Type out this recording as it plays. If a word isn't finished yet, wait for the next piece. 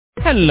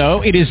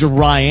Hello, it is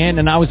Ryan,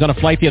 and I was on a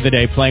flight the other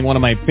day playing one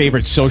of my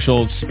favorite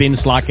social spin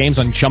slot games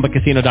on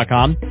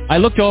ChumbaCasino.com. I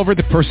looked over at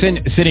the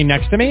person sitting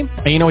next to me,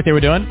 and you know what they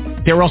were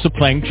doing? They were also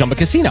playing Chumba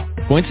Casino.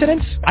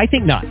 Coincidence? I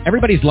think not.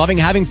 Everybody's loving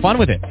having fun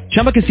with it.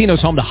 Chumba Casino is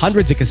home to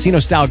hundreds of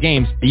casino-style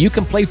games that you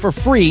can play for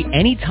free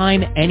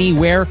anytime,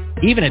 anywhere,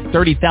 even at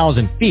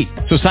 30,000 feet.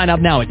 So sign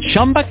up now at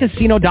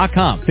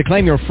ChumbaCasino.com to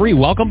claim your free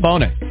welcome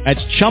bonus.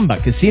 That's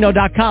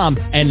ChumbaCasino.com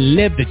and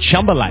live the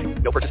Chumba life.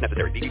 No purchase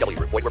necessary. VGW.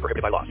 Void where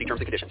prohibited by law. See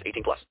terms and conditions.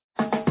 18 plus.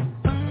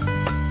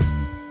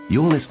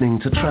 You're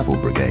listening to Travel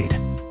Brigade,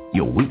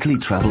 your weekly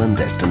travel and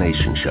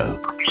destination show.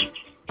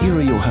 Here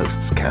are your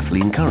hosts,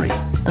 Kathleen Curry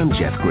and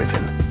Jeff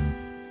Griffin.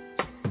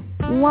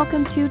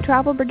 Welcome to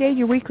Travel Brigade,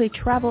 your weekly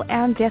travel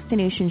and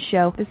destination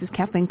show. This is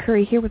Kathleen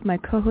Curry here with my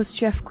co-host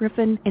Jeff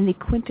Griffin in the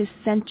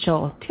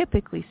quintessential,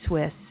 typically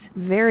Swiss,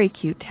 very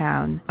cute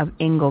town of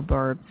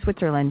Engelberg,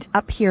 Switzerland,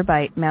 up here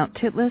by Mount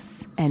Titlis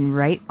and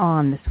right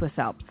on the Swiss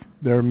Alps.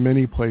 There are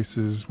many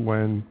places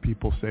when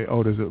people say,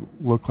 oh, does it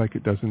look like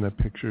it does in the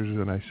pictures?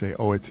 And I say,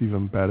 oh, it's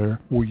even better.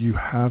 Well, you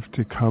have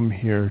to come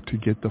here to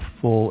get the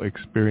full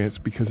experience,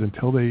 because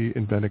until they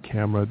invent a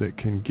camera that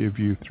can give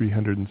you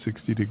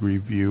 360-degree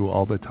view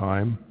all the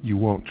time, you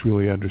won't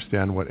truly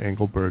understand what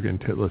Engelberg and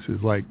Titlis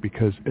is like,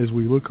 because as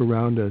we look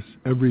around us,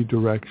 every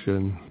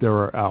direction, there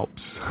are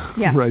Alps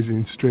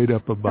rising straight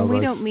up above us. And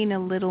we don't mean a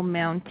little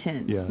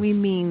mountain. Yes. We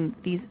mean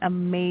these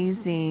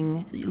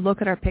amazing,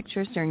 look at our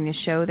pictures during the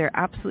show, they're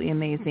absolutely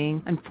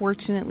amazing.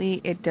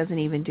 Unfortunately, it doesn't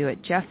even do it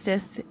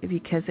justice,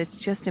 because it's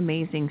just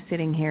amazing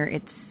sitting here.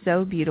 It's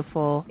so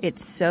beautiful. It's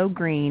so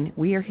green.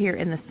 We are here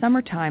in the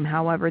summertime.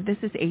 However, this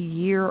is a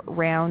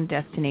year-round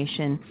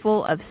destination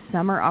full of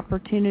summer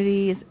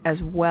opportunities as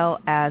well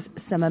as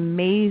some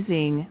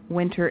amazing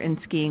winter and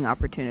skiing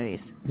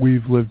opportunities.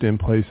 We've lived in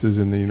places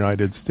in the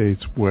United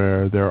States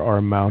where there are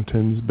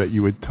mountains, but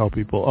you would tell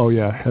people, oh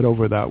yeah, head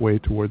over that way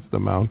towards the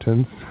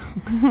mountains.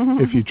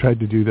 If you tried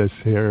to do this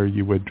here,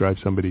 you would drive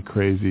somebody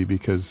crazy,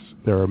 because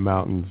there are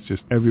mountains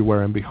just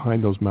everywhere, and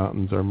behind those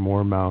mountains are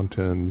more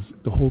mountains.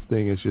 The whole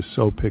thing is just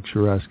so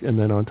picturesque. And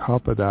then on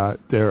top of that,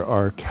 there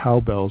are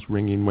cowbells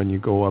ringing when you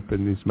go up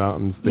in these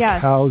mountains. The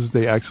cows,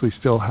 they actually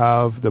still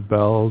have the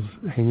bells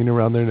hanging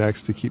around their necks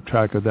to keep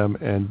track of them,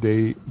 and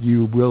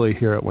you really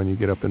hear it when you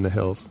get up in the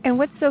hills. And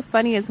what's so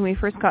funny is when we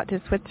first got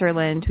to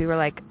Switzerland, we were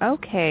like,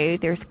 okay,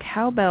 there's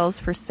cowbells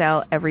for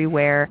sale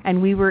everywhere.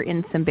 And we were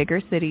in some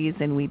bigger cities,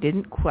 and we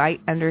didn't quite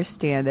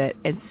understand it.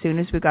 As soon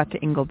as we got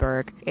to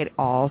Engelberg, it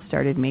all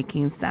started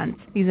making sense.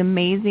 These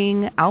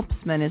amazing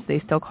Alpsmen, as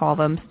they still call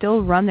them,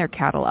 still run their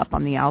cattle up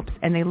on the Alps,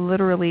 and they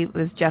literally,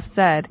 as Jeff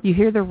said, you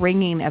hear the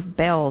ringing of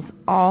bells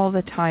all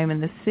the time in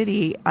the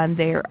city, and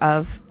they're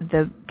of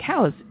the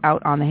cows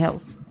out on the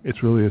hills.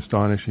 It's really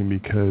astonishing,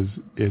 because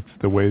it's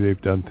the way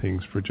they've done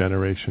things for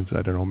generations,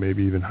 I don't know,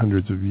 maybe even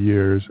hundreds of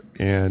years,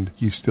 and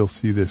you still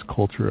see this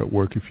culture at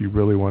work. If you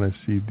really want to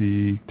see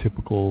the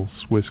typical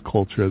Swiss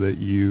culture that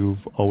you've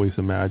always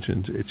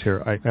imagined, it's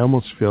here. I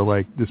almost feel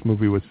like this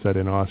movie was set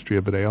in Austria,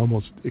 but I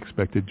almost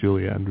expected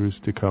Julie Andrews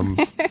to come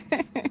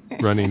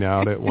running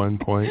out at one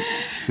point,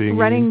 singing.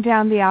 Running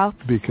down the Alps,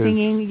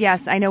 singing. Yes,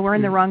 I know we're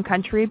in the wrong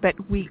country, but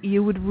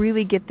you would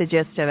really get the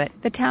gist of it.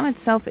 The town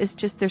itself is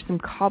just, there's some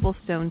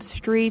cobblestone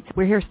streets.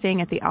 We're here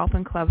staying at the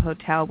Alpenclub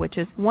Hotel, which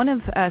is one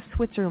of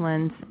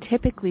Switzerland's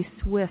typically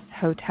Swiss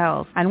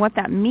hotels. And what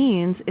that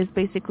means is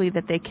basically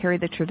that they carry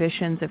the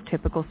traditions of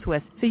typical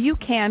Swiss. So you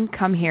can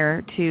come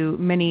here to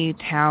many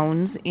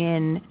towns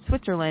in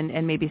Switzerland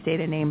and maybe stay at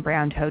a name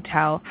brand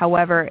hotel.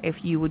 However, if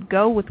you would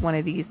go with one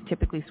of these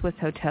typically Swiss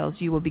hotels,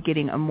 you will be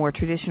getting a more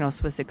traditional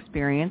Swiss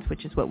experience,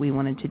 which is what we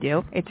wanted to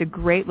do. It's a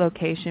great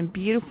location,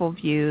 beautiful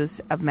views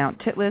of Mount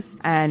Titlis,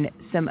 and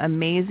some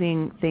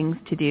amazing things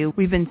to do.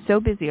 We've been so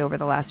busy over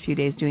the last few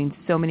days doing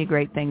so many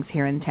great things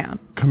here in town.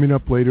 Coming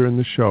up later in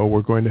the show,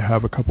 we're going to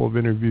have a couple of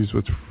interviews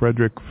with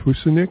Frederick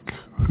Fusenik,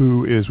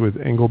 who is with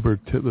Engelberg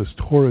Titlis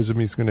Tourism.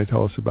 He's going to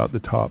tell us about the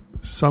top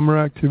summer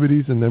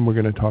activities, and then we're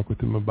going to talk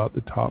with him about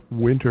the top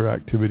winter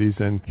activities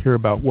and hear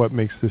about what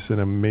makes this an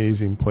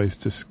amazing place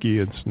to ski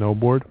and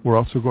snowboard. We're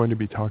also going to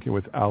be talking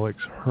with Alex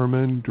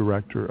Herman,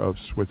 Director of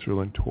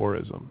Switzerland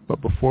Tourism.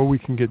 But before we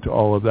can get to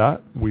all of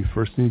that, we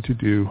first need to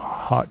do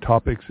hot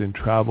topics in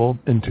travel,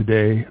 and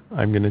today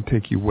I'm going to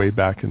take you way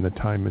back in the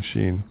time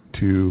machine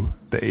to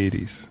the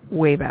 80s.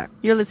 Way back.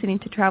 You're listening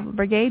to Travel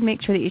Brigade.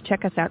 Make sure that you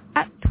check us out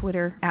at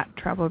Twitter, at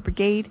Travel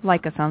Brigade.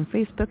 Like us on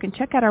Facebook, and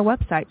check out our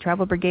website,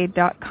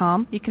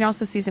 travelbrigade.com. You can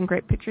also see some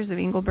great pictures of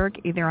Engelberg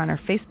either on our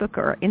Facebook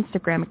or our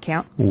Instagram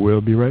account.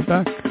 We'll be right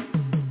back.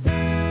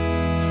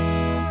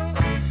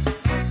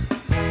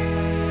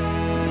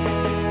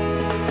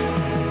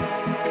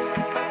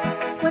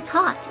 What's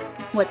hot?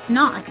 What's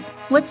not?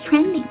 What's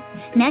trending?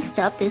 Next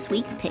up, this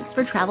week's picks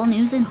for travel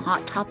news and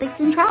hot topics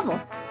in travel.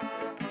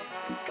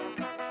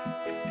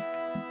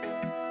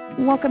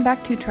 Welcome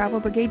back to Travel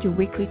Brigade, your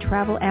weekly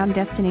travel and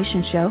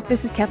destination show. This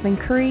is Kathleen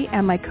Curry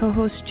and my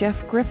co-host Jeff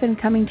Griffin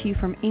coming to you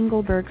from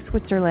Engelberg,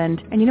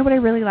 Switzerland. And you know what I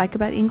really like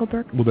about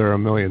Engelberg? Well, there are a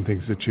million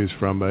things to choose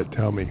from, but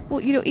tell me.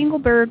 Well, you know,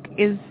 Engelberg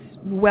is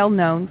well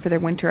known for their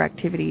winter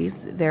activities.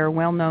 They're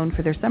well known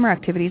for their summer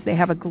activities. They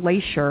have a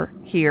glacier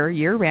here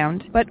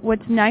year-round. But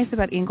what's nice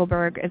about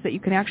Engelberg is that you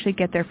can actually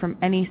get there from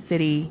any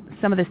city,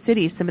 some of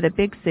the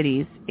big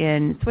cities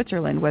in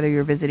Switzerland, whether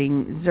you're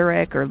visiting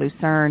Zurich or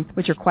Lucerne,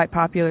 which are quite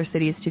popular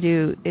cities to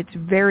do. It's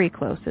very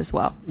close as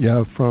well.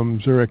 Yeah,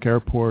 from Zurich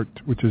Airport,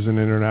 which is an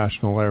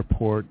international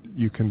airport,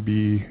 you can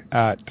be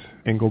at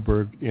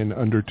Engelberg in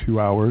under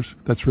 2 hours.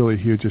 That's really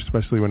huge,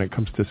 especially when it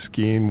comes to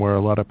skiing, where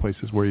a lot of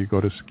places where you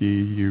go to ski,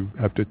 you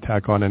have to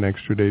tack on an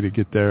extra day to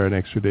get there, an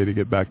extra day to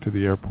get back to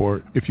the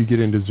airport. If you get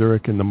into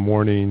Zurich in the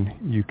morning,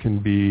 you can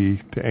be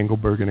to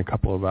Engelberg in a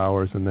couple of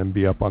hours and then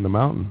be up on the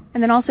mountain.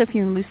 And then also if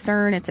you're in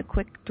Lucerne, it's a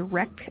quick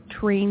direct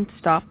train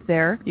stop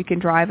there. You can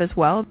drive as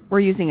well.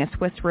 We're using a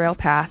Swiss Rail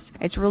Pass.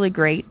 It's really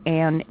great,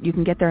 and you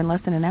can get there in less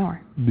than an hour.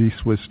 These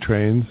Swiss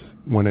trains,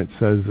 when it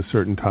says a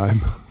certain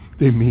time,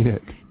 they mean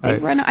it.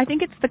 I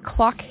think it's the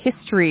clock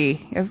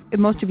history.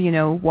 Most of you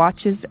know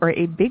watches are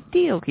a big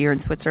deal here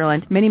in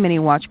Switzerland. Many, many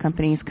watch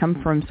companies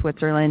come from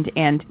Switzerland,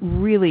 and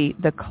really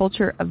the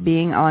culture of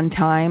being on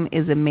time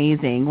is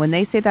amazing. When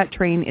they say that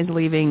train is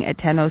leaving at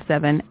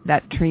 10:07,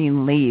 that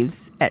train leaves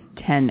at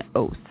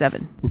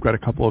 10:07. We've got a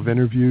couple of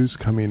interviews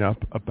coming up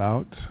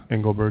about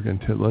Engelberg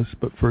and Titlis,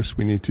 but first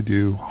we need to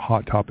do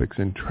hot topics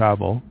in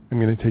travel. I'm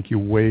going to take you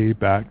way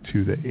back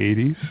to the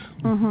 80s.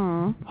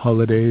 Mm-hmm.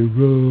 Holiday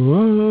Road,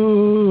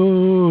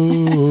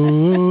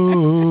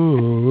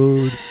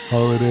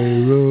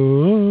 Holiday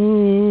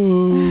Road.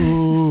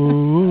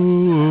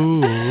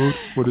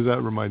 What does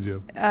that remind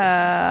you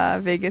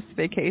of? Vegas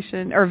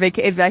Vacation, or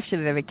it's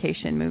actually the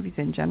vacation movies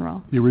in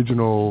general. The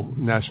original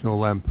National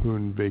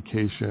Lampoon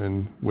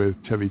Vacation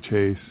with Chevy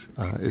Chase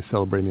is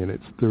celebrating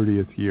its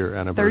 30th year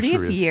anniversary.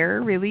 30th year,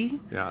 really?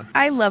 Yeah.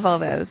 I love all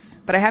those.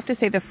 But I have to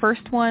say the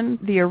first one,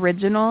 the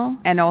original,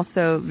 and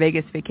also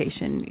Vegas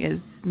Vacation is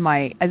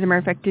as a matter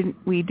of fact, didn't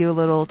we do a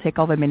little take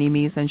all the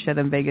mini-me's and show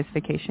them Vegas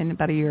Vacation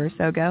about a year or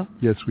so ago?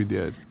 Yes, we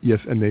did.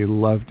 Yes, and they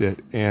loved it.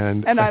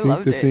 And I think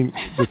loved it.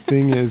 The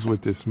thing is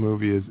with this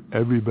movie is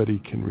everybody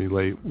can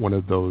relate one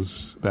of those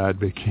bad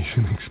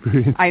vacation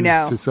experiences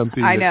to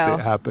something that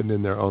happened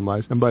in their own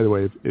lives. And by the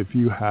way, if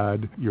you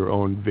had your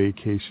own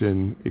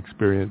vacation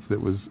experience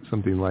that was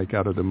something like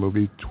out of the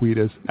movie, tweet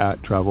us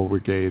at Travel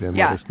Brigade and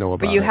let us know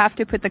about it. But you have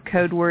to put the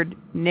code word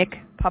Nick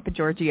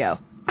Papagiorgio.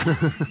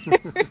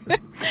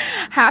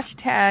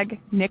 Hashtag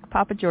Nick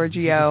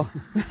Papagiorgio.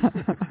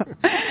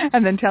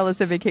 And then tell us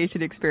a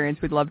vacation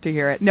experience. We'd love to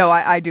hear it. No,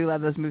 I do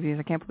love those movies.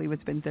 I can't believe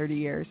it's been 30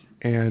 years.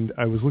 And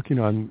I was looking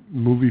on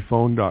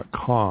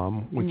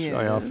moviephone.com, which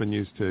I often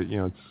use to,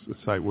 it's a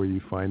site where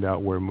you find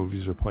out where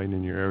movies are playing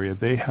in your area.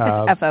 They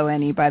have... It's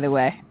F-O-N-E, by the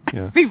way.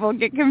 Yeah. People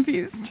get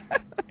confused.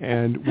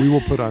 And we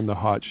will put on the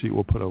hot sheet,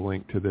 we'll put a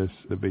link to this,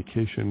 the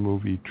vacation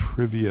movie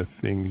trivia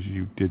things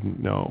you didn't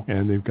know.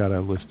 And they've got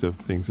a list of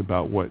things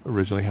about what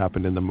originally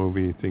happened in the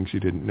movie, things you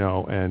didn't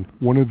know. And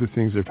one of the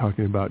things they're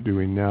talking about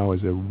doing now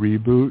is a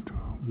reboot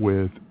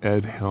with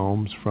Ed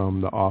Helms from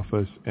The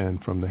Office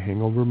and from the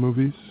Hangover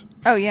movies.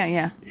 Oh,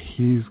 yeah.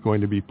 He's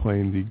going to be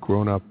playing the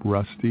grown-up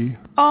Rusty.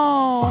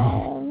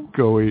 Oh.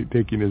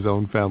 Taking his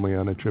own family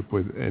on a trip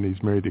and he's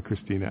married to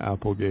Christina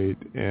Applegate,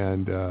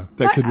 and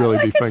that could really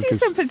be fun. I could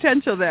see some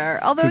potential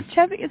there. Although is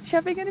Chevy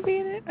going to be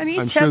in it?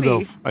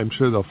 I'm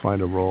sure they'll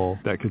find a role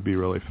that could be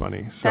really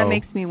funny. So that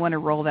makes me want to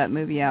roll that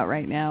movie out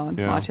right now and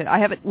watch it. I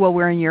haven't. Well,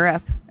 we're in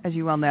Europe, as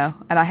you well know,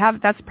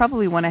 and that's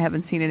probably one I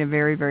haven't seen in a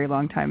very, very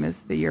long time is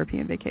the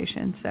European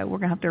Vacation. So we're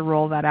gonna have to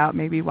roll that out.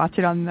 Maybe watch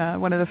it on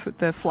one of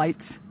the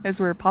flights as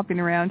we're popping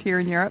around here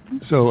in Europe.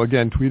 So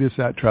again, tweet us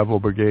at Travel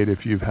Brigade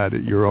if you've had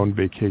your own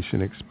vacation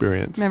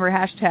experience. Remember,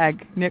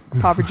 hashtag Nick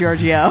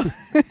Papagiorgio.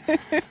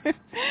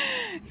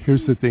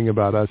 Here's the thing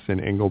about us in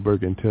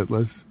Engelberg and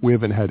Titlis. We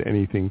haven't had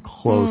anything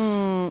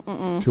close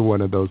to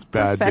one of those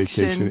bad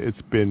vacations.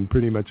 It's been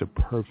pretty much a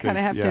perfect, kind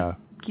of have to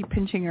keep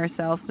pinching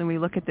ourselves when we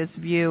look at this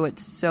view. It's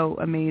so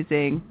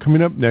amazing.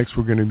 Coming up next,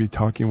 we're going to be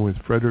talking with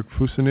Frederick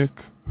Fusenik,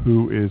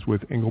 who is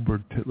with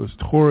Engelberg Titlis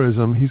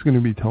Tourism. He's going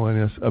to be telling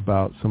us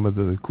about some of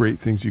the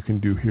great things you can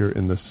do here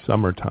in the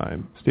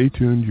summertime. Stay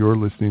tuned. You're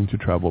listening to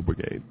Travel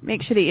Brigade.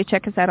 Make sure that you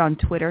check us out on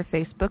Twitter,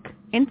 Facebook,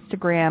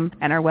 Instagram,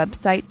 and our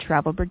website,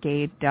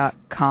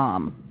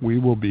 travelbrigade.com. We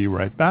will be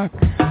right back.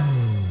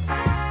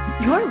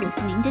 You're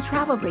listening to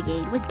Travel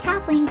Brigade with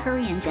Kathleen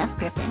Curry and Jeff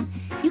Griffin.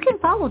 You can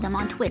follow them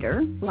on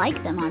Twitter,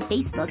 like them on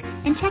Facebook,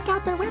 and check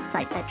out their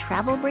website at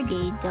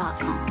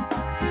travelbrigade.com.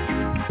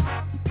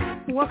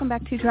 Welcome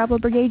back to Travel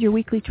Brigade, your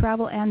weekly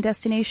travel and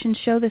destination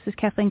show. This is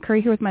Kathleen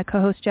Curry here with my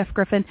co-host Jeff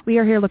Griffin. We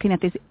are here looking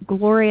at these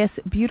glorious,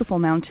 beautiful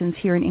mountains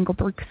here in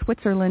Engelberg,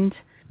 Switzerland.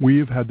 We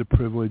have had the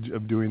privilege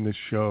of doing this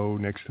show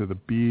next to the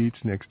beach,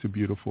 next to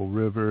beautiful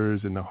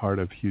rivers, in the heart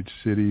of huge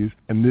cities.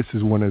 And this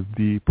is one of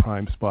the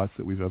prime spots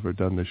that we've ever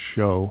done this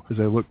show. As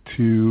I look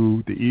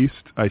to the east,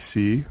 I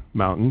see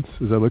mountains.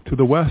 As I look to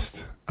the west,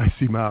 I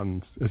see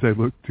mountains. As I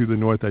look to the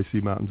north, I see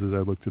mountains. As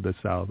I look to the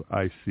south,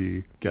 I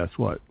see, guess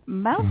what?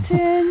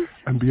 Mountains.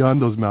 And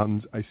beyond those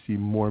mountains, I see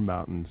more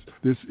mountains.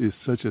 This is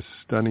such a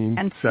stunning setting.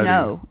 And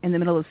snow in the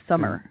middle of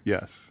summer.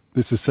 Yes.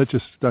 This is such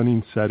a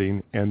stunning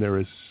setting, and there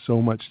is so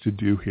much to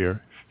do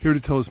here. Here to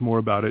tell us more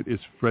about it is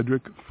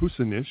Frederick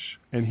Fusenich,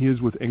 and he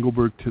is with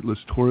Engelberg Titlis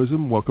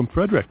Tourism. Welcome,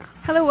 Frederick.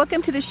 Hello,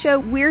 welcome to the show.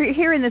 We're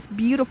here in this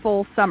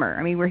beautiful summer.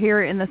 I mean, we're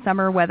here in the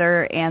summer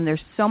weather, and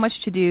there's so much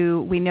to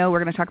do. We know we're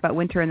going to talk about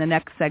winter in the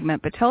next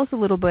segment, but tell us a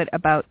little bit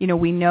about,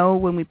 we know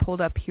when we pulled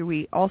up here,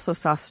 we also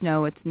saw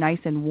snow. It's nice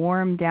and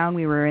warm down.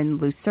 We were in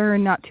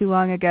Lucerne not too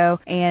long ago,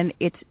 and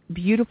it's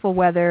beautiful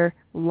weather,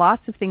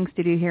 lots of things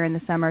to do here in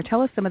the summer.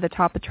 Tell us some of the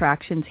top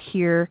attractions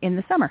here in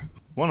the summer.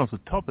 One of the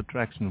top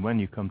attractions when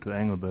you come to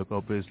Engelberg,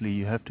 obviously,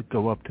 you have to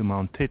go up to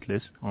Mount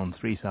Titlis on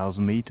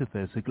 3,000 meters.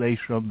 There's a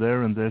glacier up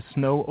there, and there's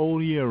snow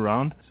all year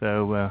round.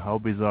 So how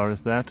bizarre is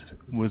that?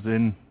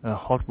 Within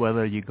hot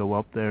weather, you go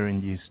up there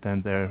and you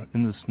stand there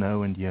in the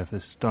snow, and you have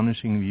an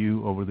astonishing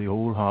view over the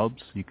whole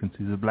Alps. You can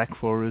see the Black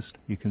Forest.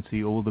 You can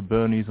see all the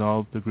Bernese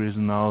Alps, the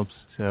Grisen Alps.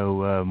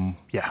 So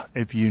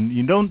if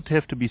you don't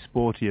have to be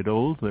sporty at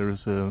all. There is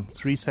a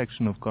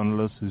 3-section of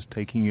gondolas who's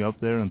taking you up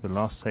there, and the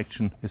last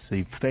section is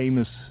the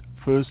famous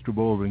first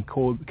revolving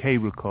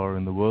cable car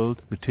in the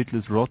world, the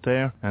Titlis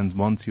Rotair, and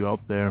once you're up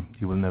there,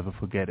 you will never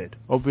forget it.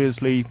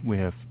 Obviously, we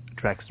have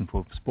attraction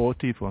for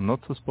sportive or not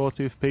so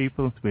sportive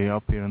people. We're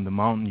up here in the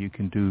mountain. You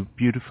can do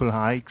beautiful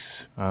hikes,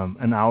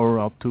 an hour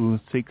up to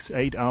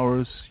 6-8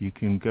 hours. You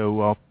can go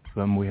up.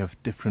 We have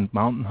different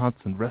mountain huts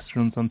and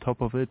restaurants on top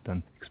of it,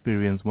 and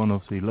experience one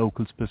of the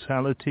local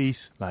specialities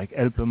like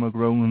Alps,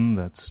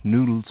 that's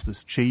noodles with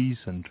cheese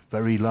and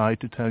very light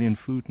Italian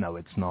food. No,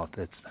 it's not.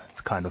 It's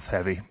kind of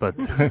heavy, but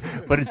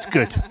but it's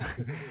good.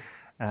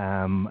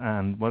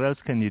 And what else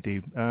can you do?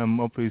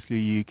 Obviously,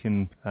 you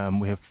can.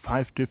 We have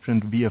 5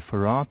 different via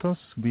ferratas.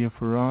 Via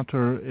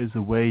ferrata is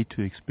a way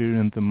to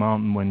experience the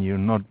mountain when you're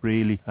not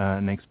really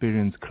an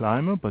experienced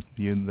climber, but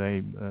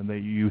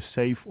you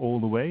safe all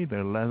the way.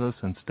 There are ladders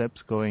and steps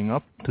going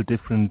up to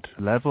different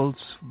levels,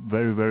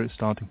 very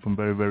starting from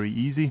very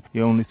easy.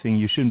 The only thing,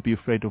 you shouldn't be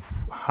afraid of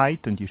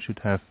height, and you should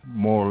have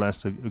more or less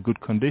a good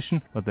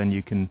condition, but then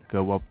you can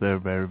go up there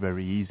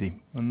very easy.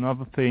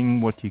 Another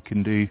thing what you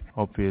can do,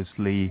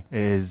 obviously,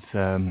 is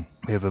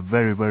we have a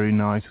very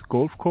nice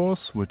golf course,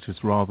 which is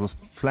rather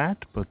flat,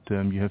 but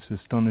you have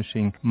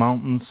astonishing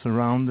mountains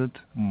surrounded.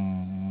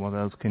 What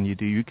else can you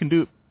do? You can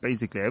do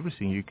basically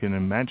everything you can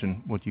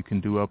imagine what you can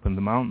do up in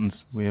the mountains.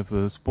 We have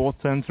a sports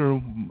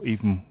center.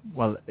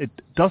 It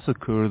does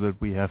occur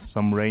that we have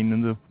some rain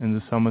in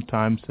the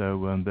summertime,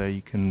 so there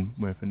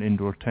we have an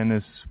indoor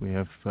tennis. We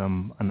have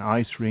an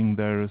ice ring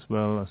there as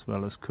well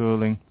as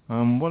curling.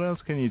 What else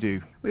can you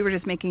do? We were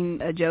just making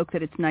a joke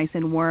that it's nice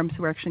and warm,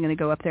 so we're actually going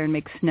to go up there and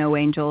make snow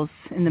angels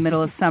in the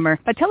middle of summer.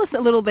 But tell us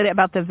a little bit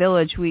about the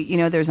village.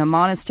 There's a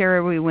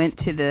monastery. We went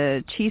to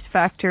the cheese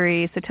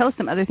factory. So tell us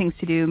some other things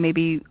to do,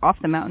 maybe off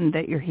the mountain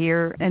that you're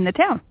here in the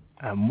town.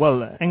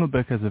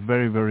 Engelberg has a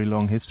very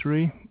long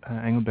history.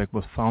 Engelberg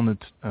was founded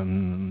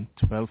in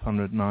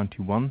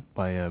 1291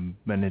 by a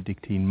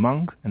Benedictine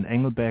monk, and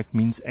Engelberg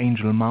means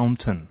Angel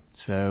Mountain.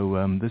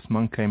 So this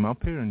monk came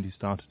up here and he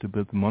started to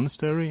build the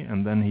monastery,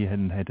 and then he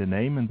hadn't had a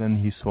name, and then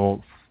he saw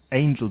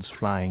angels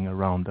flying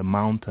around the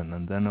mountain,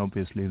 and then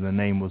obviously the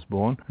name was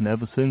born. And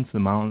ever since, the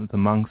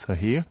monks are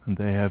here, and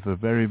they have a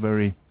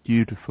very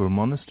beautiful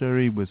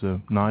monastery with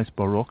a nice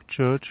Baroque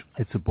church.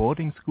 It's a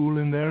boarding school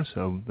in there,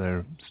 so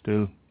they're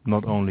still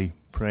not only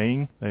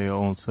praying, they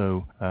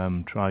also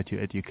try to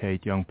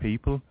educate young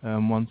people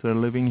once they're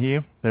living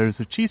here. There is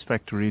a cheese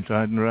factory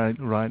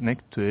right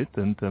next to it,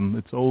 and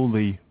it's all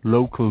the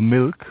local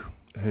milk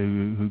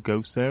who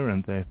goes there,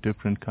 and they have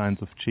different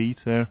kinds of cheese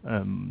there.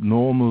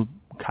 Normal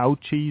cow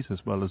cheese as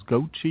well as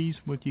goat cheese,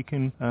 what you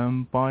can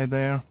buy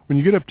there. When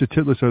you get up to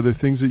Titlis, are there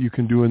things that you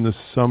can do in the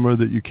summer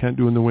that you can't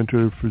do in the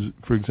winter?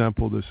 For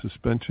example, the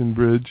suspension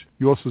bridge.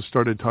 You also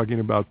started talking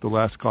about the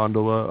last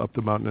gondola up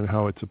the mountain and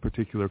how it's a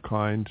particular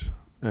kind,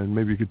 and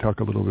maybe you could talk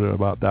a little bit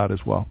about that as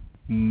well.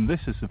 This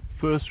is the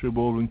first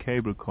revolving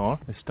cable car,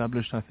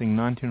 established I think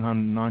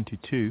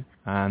 1992,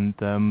 and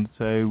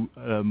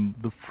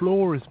the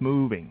floor is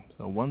moving.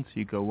 So once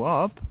you go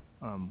up,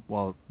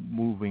 while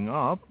moving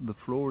up, the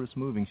floor is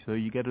moving, so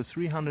you get a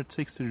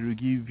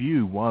 360-degree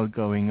view while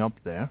going up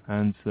there.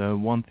 And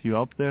once you're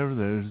up there,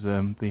 there's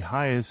the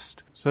highest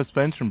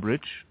suspension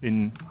bridge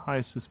in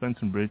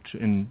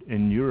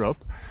Europe.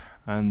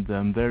 And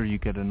there you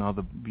get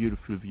another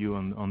beautiful view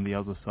on the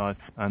other side.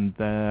 And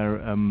there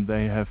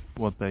they have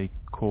what they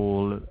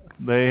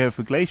have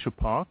a glacier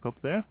park up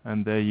there,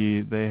 and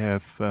they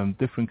have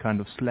different kind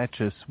of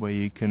sledges where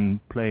you can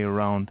play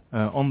around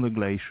on the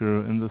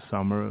glacier in the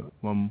summer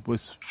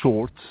with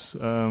shorts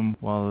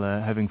while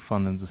having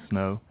fun in the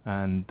snow.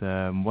 And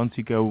once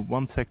you go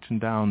one section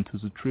down to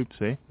the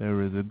Trübsee,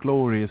 there is a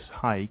glorious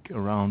hike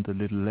around a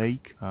little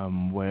lake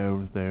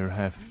where they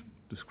have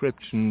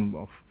description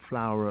of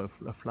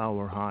a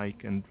flower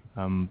hike, and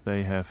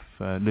they have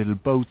little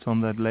boats on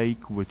that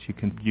lake which you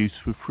can use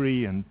for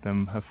free and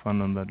have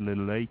fun on that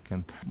little lake.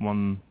 And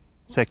one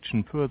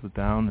section further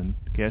down in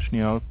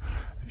Gerschnialp,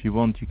 if you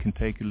want, you can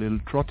take a little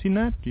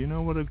trottinette. Do you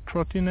know what a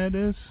trottinette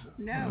is?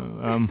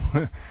 No.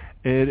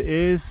 It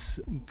is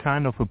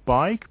kind of a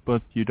bike,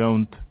 but you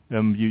don't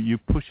you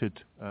push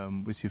it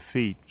with your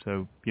feet.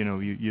 So,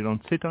 you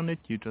don't sit on it,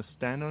 you just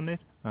stand on it,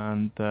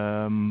 and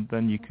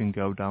then you can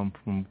go down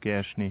from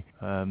Gershny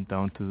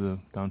down to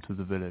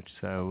the village.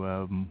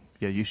 So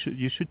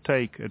you should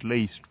take at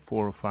least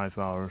 4 or 5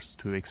 hours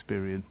to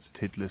experience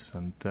Titlis,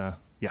 and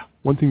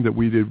One thing that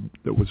we did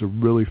that was a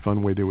really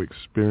fun way to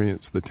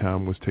experience the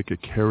town was take a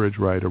carriage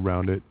ride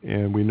around it,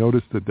 and we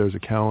noticed that there's a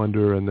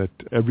calendar and that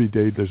every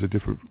day there's a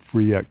different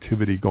free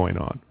activity going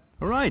on.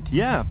 All right,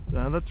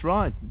 that's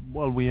right.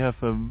 Well, we have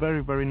a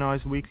very, very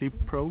nice weekly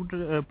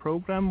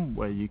program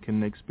where you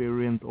can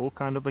experience all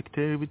kind of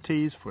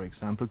activities, for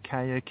example,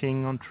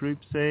 kayaking on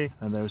Trübsee,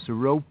 and there's a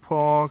rope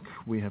park,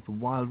 we have a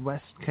Wild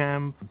West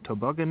camp,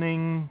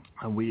 tobogganing,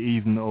 and we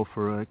even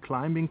offer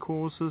climbing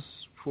courses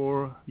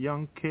for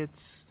young kids.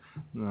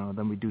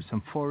 Then we do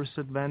some forest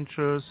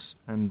adventures,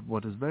 and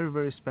what is very,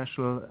 very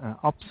special,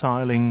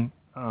 upsiling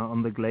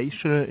on the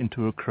glacier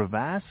into a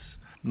crevasse.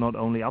 Not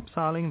only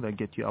upsiling, they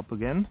get you up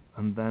again.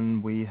 And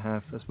then we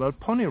have as well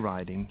pony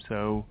riding.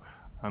 So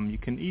you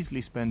can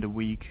easily spend a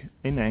week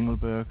in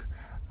Engelberg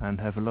and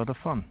have a lot of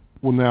fun.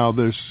 Well, now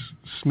there's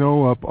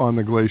snow up on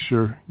the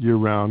glacier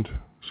year-round.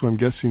 So I'm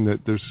guessing that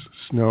there's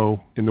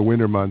snow in the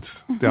winter months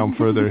down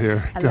further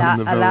here. A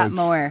lot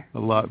more. A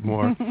lot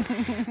more.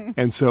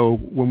 And so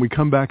when we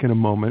come back in a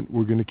moment,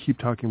 we're going to keep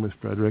talking with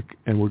Frederick,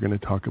 and we're going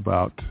to talk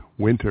about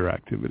winter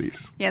activities.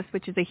 Yes,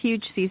 which is a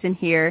huge season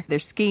here.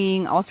 There's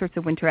skiing, all sorts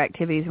of winter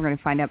activities. We're going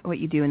to find out what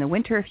you do in the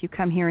winter if you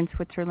come here in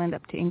Switzerland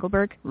up to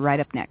Engelberg,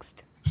 right up next.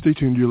 Stay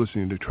tuned. You're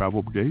listening to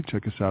Travel Brigade.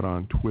 Check us out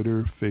on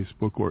Twitter,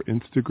 Facebook, or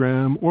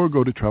Instagram, or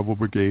go to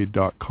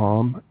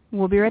travelbrigade.com.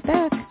 We'll be right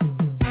back.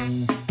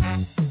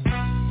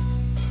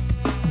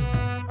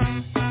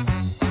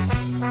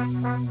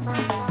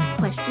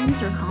 Questions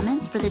or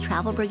comments for the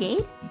Travel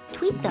Brigade?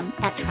 Tweet them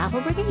at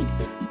Travel Brigade.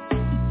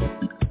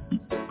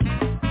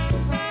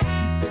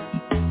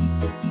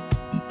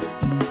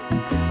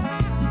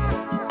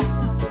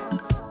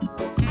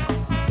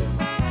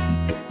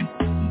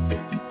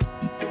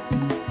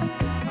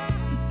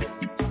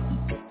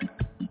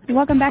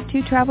 Welcome back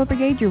to Travel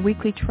Brigade, your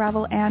weekly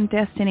travel and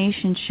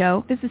destination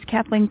show. This is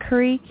Kathleen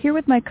Curry, here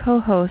with my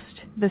co-host,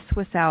 the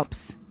Swiss Alps.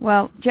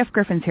 Well, Jeff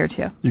Griffin's here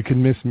too. You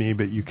can miss me,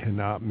 but you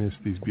cannot miss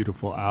these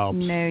beautiful Alps.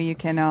 No, you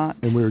cannot.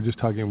 And we were just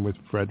talking with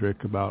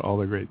Frederick about all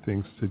the great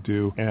things to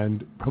do.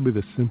 And probably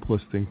the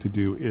simplest thing to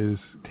do is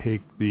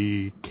take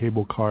the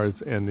cable cars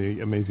and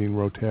the amazing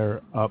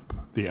Rotaire up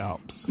the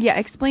Alps. Yeah,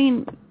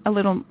 explain a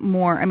little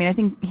more. I mean, I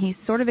think he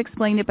sort of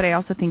explained it, but I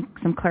also think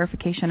some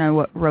clarification on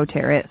what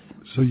Rotaire is.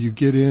 So you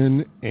get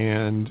in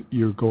and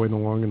you're going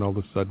along and all of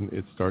a sudden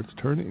it starts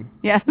turning.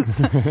 Yes.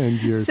 And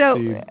you're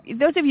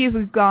those of you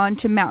who've gone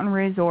to mountain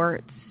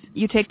resorts,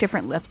 you take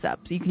different lifts up.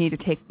 So you can either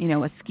take,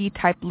 a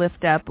ski-type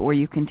lift up or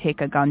you can take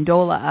a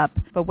gondola up.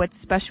 But what's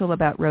special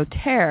about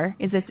Rotaire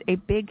is it's a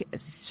big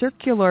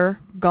circular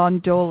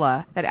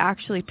gondola that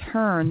actually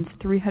turns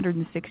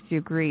 360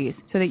 degrees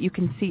so that you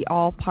can see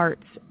all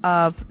parts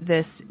of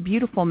this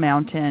beautiful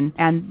mountain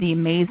and the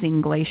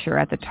amazing glacier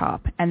at the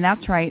top. And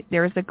that's right,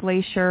 there is a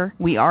glacier.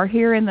 We are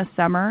here in the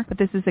summer, but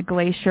this is a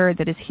glacier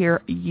that is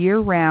here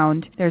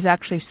year-round. There's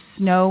actually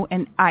snow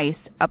and ice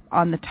up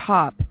on the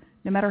top,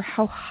 no matter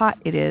how hot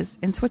it is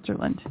in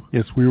Switzerland.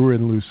 Yes, we were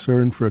in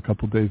Lucerne for a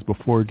couple of days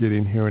before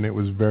getting here, and it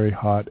was very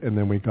hot. And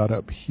then we got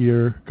up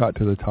here, got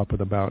to the top of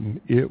the mountain.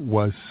 It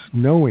was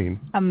snowing.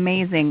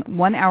 Amazing.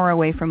 1 hour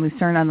away from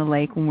Lucerne on the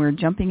lake when we were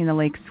jumping in the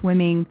lake,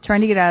 swimming,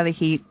 trying to get out of the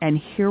heat. And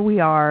here we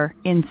are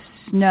in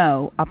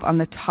snow up on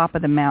the top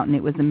of the mountain.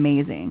 It was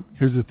amazing.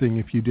 Here's the thing.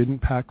 If you didn't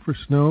pack for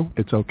snow,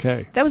 it's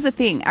okay. That was the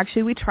thing.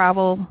 Actually, we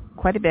travel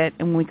quite a bit,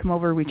 and when we come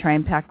over, we try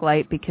and pack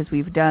light because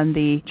we've done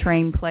the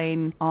train,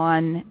 plane,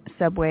 on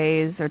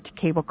subways or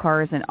cable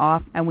cars and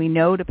off, and we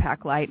know to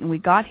pack light. And we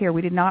got here,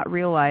 we did not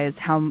realize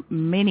how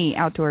many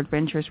outdoor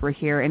adventures were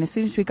here. And as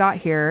soon as we got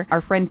here,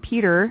 our friend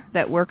Peter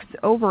that works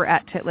over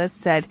at Titlis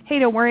said, hey,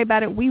 don't worry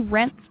about it. We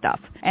rent stuff.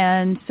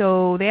 And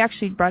so they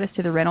actually brought us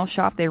to the rental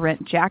shop. They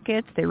rent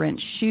jackets, they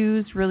rent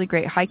shoes, really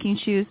great hiking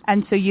shoes.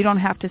 And so you don't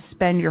have to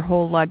spend your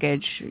whole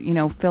luggage,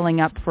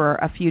 filling up for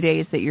a few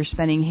days that you're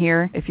spending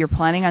here. If you're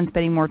planning on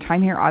spending more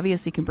time here,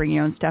 obviously you can bring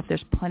your own stuff.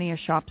 There's plenty of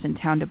shops in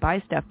town to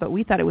buy stuff. But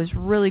we thought it was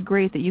really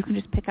great that you can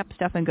just pick up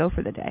stuff and go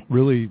for the day.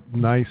 Really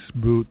nice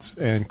boots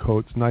and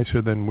coats,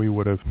 nicer than we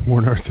would have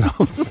worn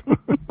ourselves.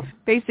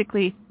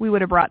 Basically, we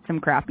would have brought some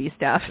crappy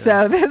stuff.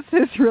 Yeah. So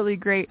this is really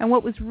great. And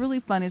what was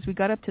really fun is we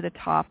got up to the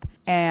top,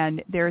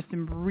 and there are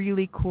some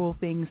really cool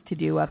things to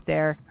do up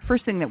there.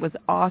 First thing that was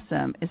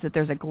awesome is that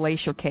there's a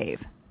glacier cave.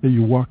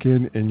 You walk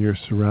in and you're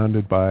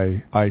surrounded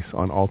by ice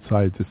on all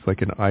sides. It's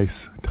like an ice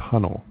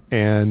tunnel.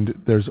 And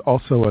there's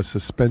also a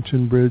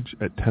suspension bridge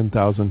at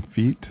 10,000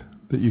 feet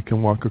that you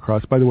can walk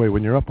across. By the way,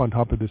 when you're up on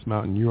top of this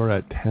mountain, you are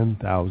at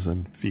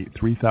 10,000 feet,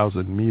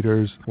 3,000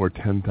 meters or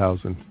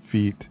 10,000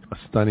 feet, a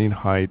stunning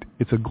height.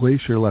 It's a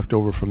glacier left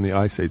over from the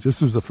Ice Age. This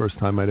was the first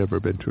time I'd ever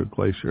been to a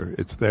glacier.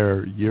 It's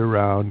there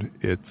year-round.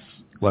 It's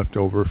left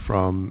over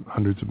from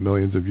hundreds of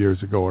millions of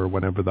years ago or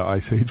whenever the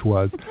Ice Age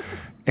was.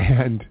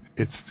 And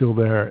it's still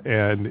there,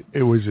 and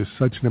it was just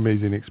such an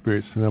amazing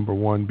experience to, number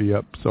one, be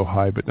up so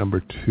high, but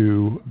number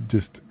two,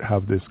 just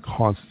have this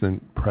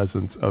constant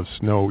presence of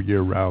snow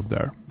year-round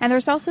there. And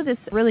there's also this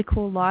really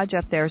cool lodge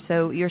up there,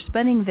 so you're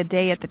spending the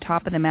day at the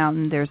top of the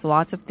mountain. There's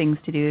lots of things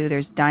to do.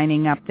 There's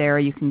dining up there.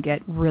 You can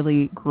get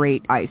really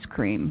great ice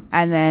cream.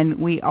 And then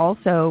we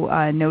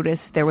also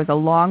noticed there was a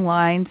long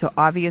line, so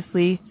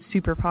obviously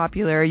super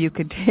popular. You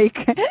could take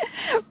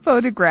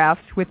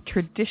photographs with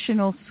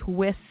traditional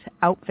Swiss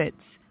outfits,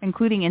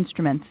 including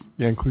instruments.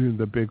 Yeah, including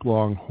the big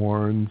long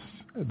horns,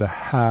 the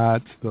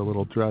hats, the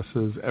little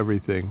dresses,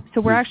 everything. So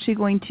we're actually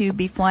going to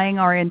be flying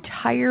our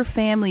entire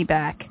family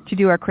back to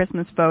do our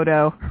Christmas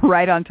photo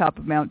right on top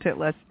of Mount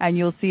Titlis. And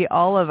you'll see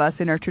all of us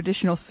in our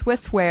traditional Swiss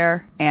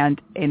wear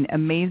and an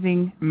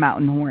amazing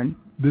mountain horn.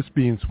 This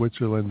being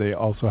Switzerland, they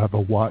also have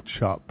a watch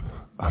shop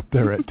up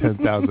there at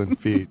 10,000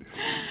 feet.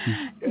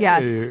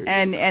 Yes,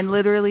 and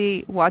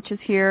literally watches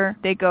here,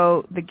 they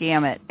go the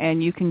gamut,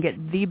 and you can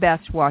get the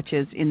best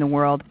watches in the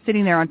world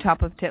sitting there on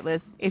top of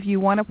Titlis. If you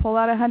want to pull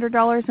out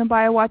 $100 and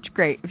buy a watch,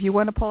 great. If you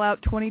want to pull out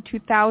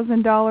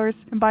 $22,000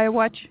 and buy a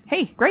watch,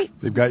 hey, great.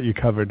 They've got you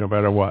covered no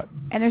matter what.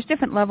 And there's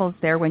different levels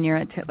there when you're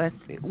at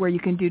Titlis where you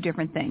can do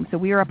different things. So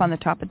we were up on the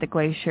top of the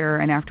glacier,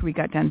 and after we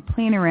got done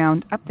playing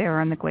around up there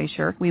on the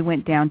glacier, we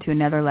went down to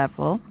another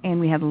level, and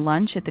we had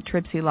lunch at the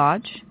Tribsy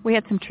Lodge. We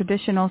had some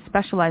traditional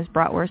specialized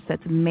bratwurst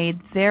that's made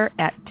there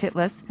at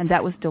Titlis, and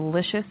that was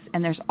delicious.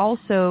 And there's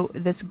also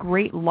this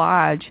great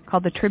lodge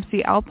called the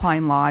Tribsy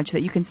Alpine Lodge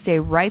that you can stay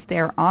right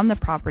there on the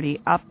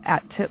property up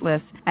at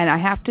Titlis. And I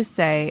have to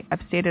say, I've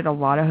stayed at a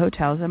lot of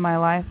hotels in my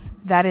life.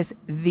 That is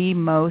the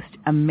most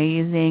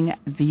amazing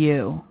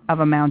view of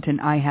a mountain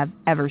I have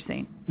ever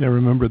seen. Yeah,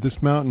 remember, this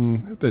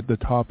mountain at the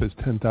top is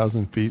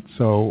 10,000 feet,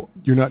 so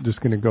you're not just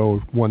going to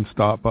go one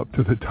stop up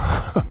to the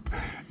top.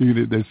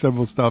 There's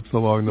several stops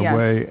along the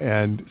way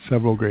and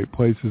several great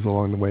places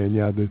along the way. And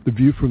yeah, the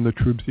view from the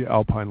Tribsy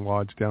Alpine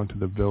Lodge down to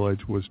the village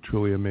was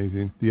truly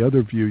amazing. The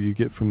other view you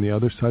get from the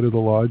other side of the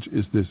lodge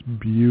is this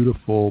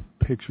beautiful,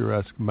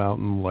 picturesque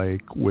mountain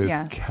lake with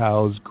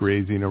cows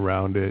grazing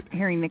around it.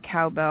 Hearing the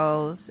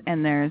cowbells,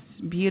 and there's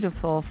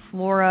beautiful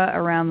flora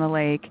around the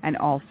lake, and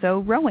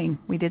also rowing.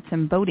 We did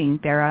some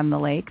boating there on the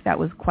lake. That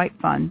was quite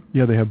fun.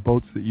 Yeah, they have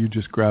boats that you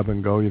just grab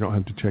and go. You don't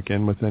have to check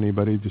in with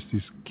anybody, just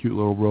these cute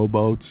little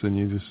rowboats, and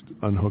you just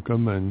unhook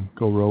them and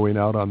go rowing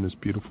out on this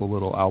beautiful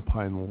little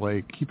alpine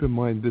lake. Keep in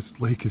mind, this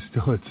lake is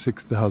still at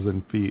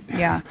 6,000 feet.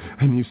 Yeah.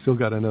 And you still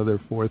got another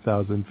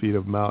 4,000 feet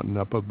of mountain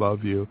up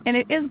above you. And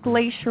it is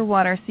glacier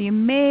water, so you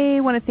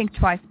may want to think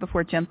twice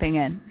before jumping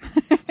in.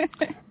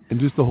 And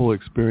just the whole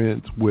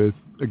experience with,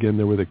 again,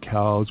 there were the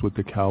cows with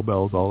the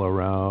cowbells all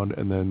around,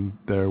 and then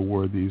there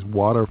were these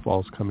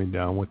waterfalls coming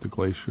down with the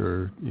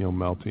glacier,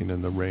 melting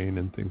in the rain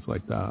and things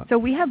like that. So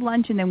we had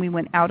lunch, and then we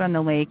went out on the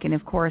lake, and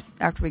of course,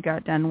 after we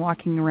got done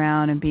walking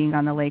around and being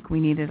on the lake, we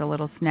needed a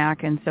little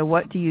snack. And so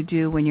what do you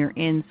do when you're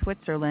in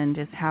Switzerland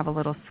is have a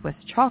little Swiss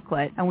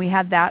chocolate. And we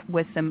had that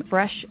with some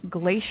fresh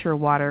glacier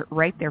water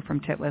right there from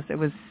Titlis. It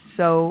was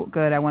so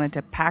good. I wanted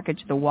to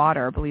package the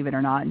water, believe it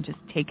or not, and just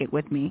take it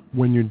with me.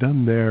 When you're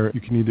done there,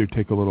 you can either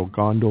take a little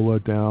gondola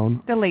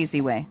down. The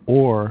lazy way.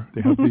 Or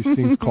they have these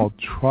things called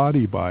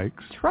trotty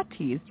bikes.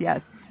 Trotties,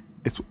 yes.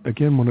 It's,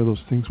 again, one of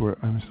those things where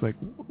I'm just like,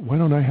 why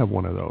don't I have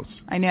one of those?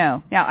 I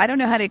know. Now, I don't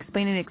know how to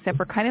explain it except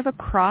for kind of a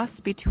cross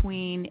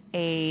between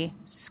a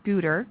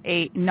scooter,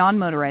 a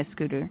non-motorized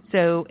scooter.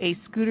 So a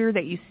scooter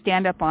that you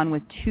stand up on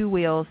with two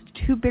wheels,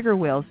 two bigger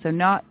wheels, so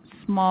not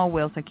small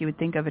wheels like you would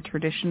think of a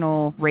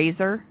traditional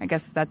Razor. I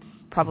guess that's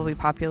probably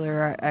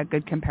popular. A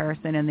good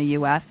comparison in the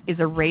U.S. is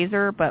a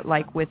Razor, but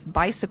like with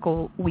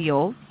bicycle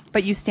wheels,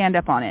 but you stand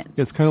up on it.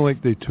 It's kind of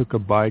like they took a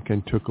bike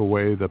and took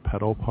away the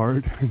pedal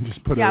part and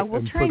just put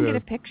we'll try and get a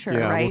picture,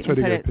 right? We'll try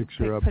to get a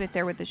picture up. Put it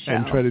there with the show.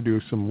 And try to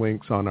do some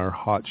links on our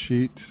hot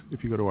sheet.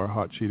 If you go to our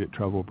hot sheet at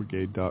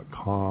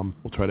travelbrigade.com,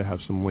 we'll try to have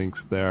some links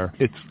there.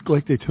 It's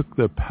like they took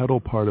the pedal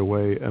part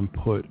away and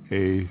put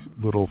a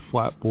little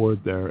flat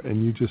board there,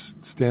 and you just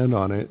stand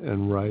on it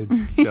and ride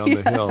down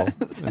the hill.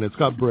 And it's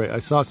got brakes.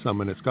 I saw some,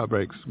 and it's got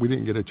brakes. We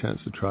didn't get a chance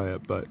to try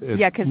it, but it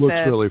looks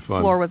really fun.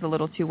 The floor was a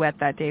little too wet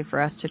that day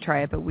for us to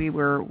try it, but we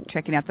were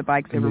checking out the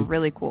bikes. They were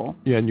really cool.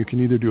 Yeah, and you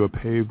can either do a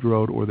paved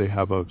road, or they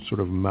have a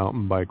sort of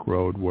mountain bike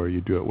road where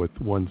you do it with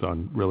ones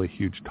on really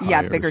huge tires.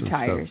 Yeah, bigger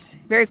tires. Stuff.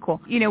 Very cool.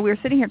 We were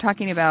sitting here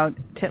talking about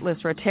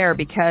Titlis Roter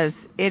because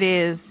it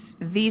is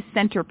the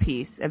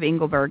centerpiece of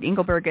Engelberg.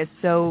 Engelberg is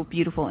so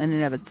beautiful in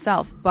and of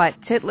itself, but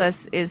Titlis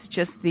is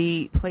just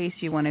the place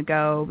you want to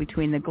go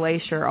between the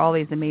glacier, all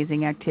these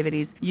amazing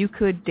activities. You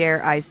could,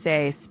 dare I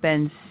say,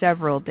 spend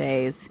several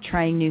days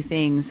trying new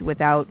things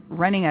without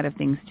running out of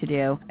things to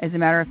do. As a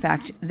matter of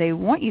fact, they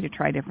want you to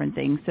try different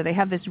things, so they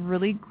have this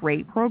really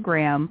great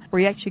program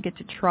where you actually get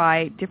to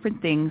try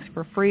different things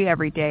for free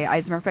every day.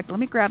 As a matter of fact, let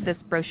me grab this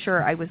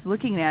brochure. I was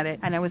looking at it,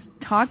 and I was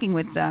talking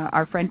with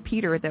our friend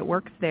Peter that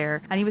works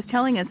there, and he was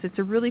telling us it's it's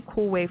a really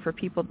cool way for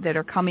people that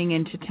are coming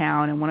into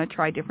town and want to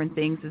try different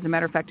things. As a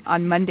matter of fact,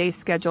 on Monday's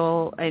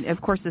schedule, and of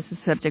course this is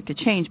subject to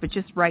change, but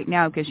just right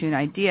now it gives you an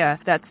idea,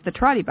 that's the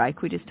trotty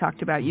bike we just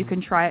talked about. You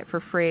can try it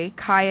for free.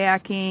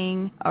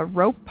 Kayaking, a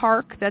rope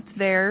park that's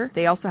there.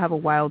 They also have a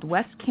Wild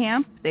West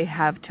camp. They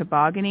have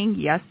tobogganing,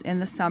 yes, in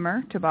the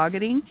summer,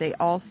 tobogganing. They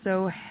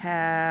also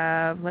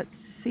have, let's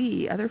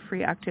see, other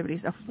free activities,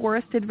 a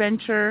forest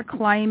adventure,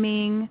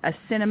 climbing, a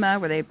cinema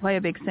where they play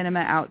a big cinema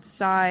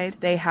outside.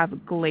 They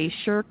have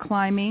glacier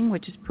climbing,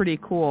 which is pretty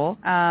cool.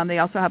 They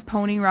also have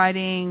pony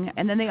riding,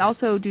 and then they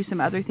also do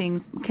some other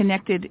things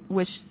connected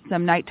with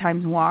some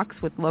nighttime walks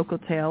with local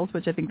tales,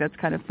 which I think that's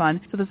kind of fun.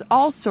 So there's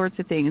all sorts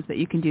of things that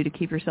you can do to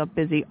keep yourself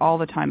busy all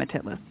the time at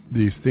Titlis.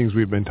 These things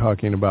we've been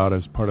talking about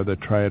as part of the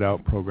Try It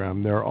Out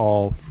program, they're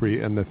all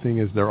free, and the thing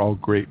is they're all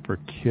great for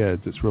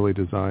kids. It's really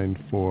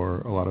designed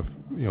for a lot of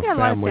a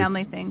lot of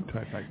family things.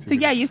 So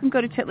yeah, you can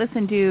go to Titlis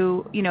and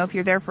do, if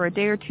you're there for a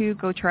day or two,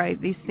 go try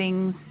these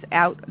things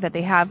out that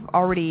they have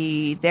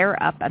already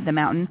there up at the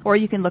mountain, or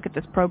you can look at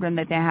this program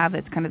that they have.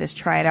 It's kind of this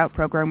Try It Out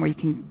program where you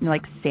can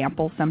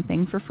sample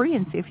something for free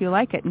and see if you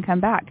like it and come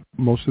back.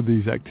 Most of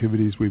these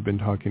activities we've been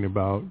talking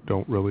about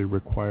don't really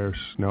require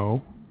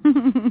snow,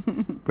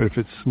 but if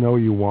it's snow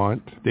you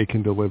want, they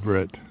can deliver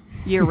it.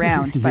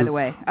 Year-round, by the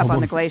way, up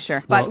on the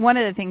glacier. But one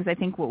of the things I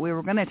think what we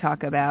were going to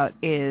talk about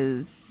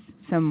is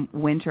some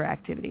winter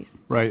activities.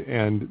 Right,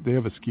 and they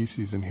have a ski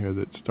season here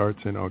that starts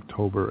in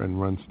October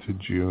and runs to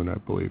June, I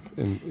believe,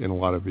 in a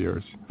lot of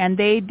years. And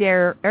they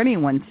dare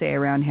anyone say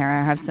around here,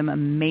 I have some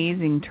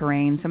amazing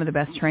terrain, some of the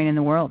best terrain in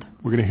the world.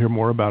 We're going to hear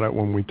more about it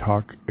when we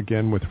talk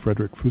again with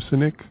Frederick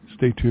Fusenik.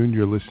 Stay tuned.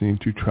 You're listening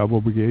to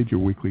Travel Brigade, your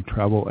weekly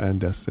travel and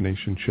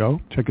destination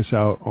show. Check us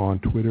out on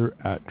Twitter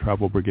at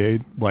Travel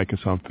Brigade. Like us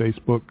on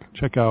Facebook.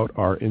 Check out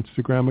our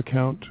Instagram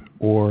account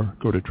or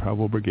go to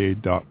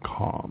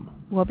travelbrigade.com.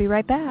 We'll be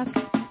right back.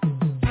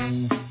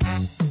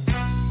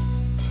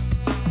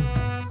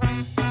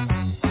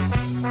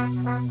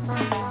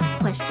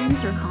 Questions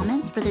or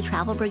comments for the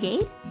Travel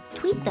Brigade?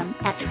 Tweet them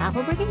at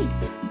Travel Brigade.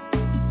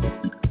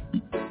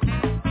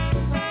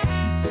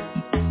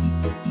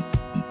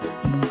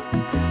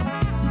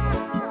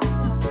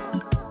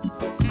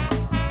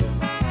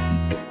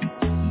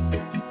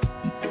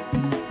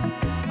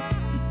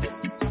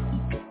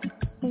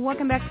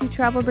 Welcome back to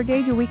Travel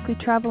Brigade, your weekly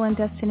travel and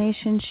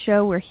destination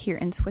show. We're here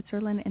in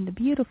Switzerland in the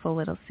beautiful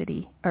little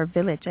city, or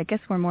village. I guess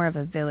we're more of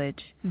a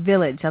village.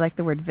 Village. I like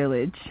the word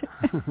village.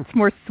 It's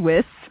more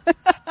Swiss. There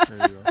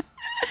you go.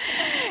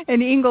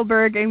 In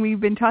Engelberg, and we've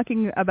been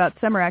talking about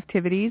summer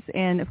activities,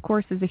 and of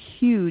course there's a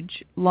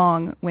huge,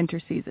 long winter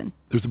season.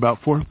 There's about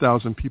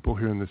 4,000 people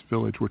here in this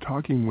village. We're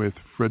talking with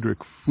Frederick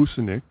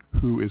Fusenik,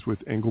 who is with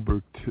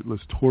Engelberg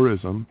Titlis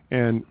Tourism.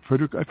 And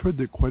Frederick, I've heard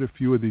that quite a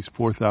few of these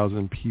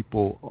 4,000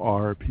 people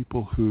are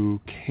people who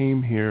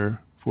came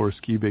here for a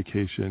ski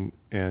vacation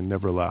and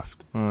never left.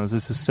 Oh,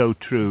 this is so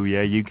true.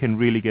 Yeah, you can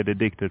really get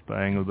addicted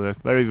by Engelberg.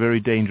 Very,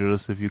 very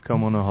dangerous if you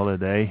come on a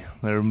holiday.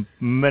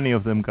 Many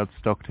of them got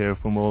stocked here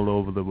from all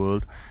over the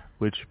world,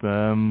 which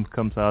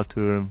comes out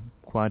to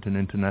quite an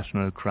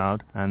international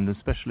crowd. And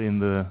especially in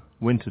the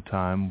winter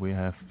time, we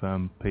have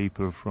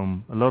people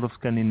from a lot of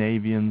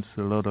Scandinavians,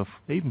 a lot of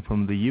even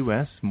from the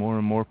US. More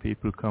and more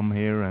people come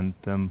here, and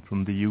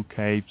from the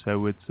UK.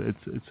 So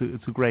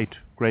it's a great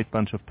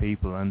bunch of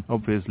people. And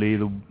obviously,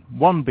 the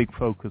one big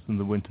focus in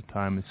the winter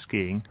time is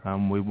skiing.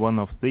 We're one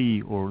of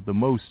the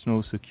most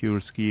snow-secure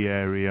ski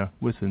area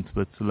within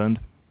Switzerland,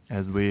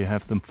 as we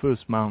have the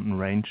first mountain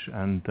range,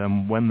 and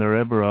when there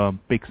ever are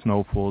big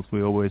snowfalls,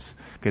 we always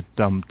get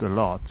dumped a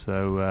lot.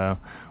 So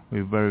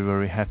we're very,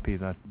 very happy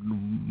that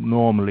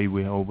normally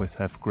we always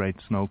have great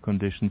snow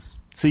conditions.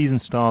 Season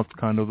starts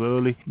kind of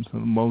early, so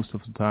most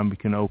of the time we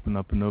can open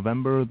up in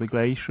November, the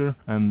glacier,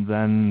 and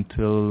then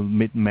till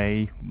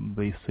mid-May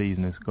the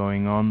season is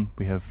going on.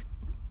 We have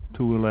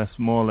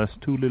more or less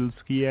two little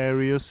ski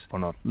areas, or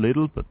not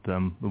little, but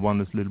the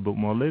one is a little bit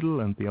more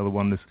little, and the other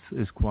one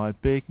is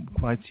quite big,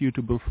 quite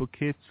suitable for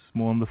kids,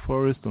 more on the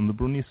forest, on the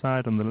Bruni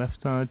side, on the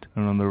left side,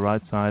 and on the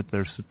right side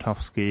there's a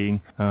tough skiing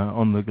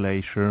on the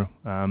glacier,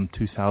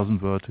 2,000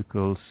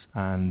 verticals,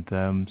 and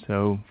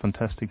so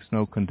fantastic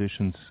snow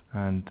conditions.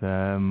 And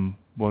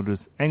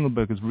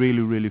Engelberg is really,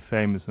 really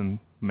famous, and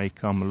may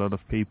come a lot of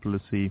people to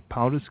see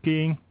powder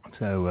skiing,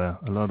 so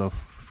a lot of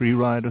free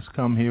riders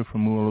come here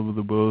from all over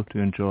the world to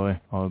enjoy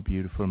our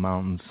beautiful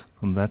mountains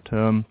from that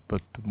term,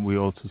 but we're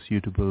also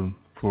suitable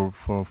for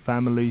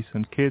families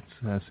and kids,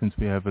 since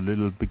we have a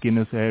little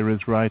beginners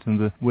areas right in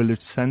the village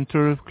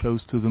center,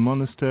 close to the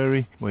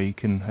monastery, where you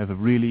can have a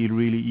really,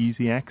 really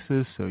easy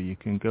access, so you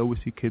can go with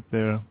your kid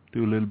there,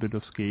 do a little bit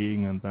of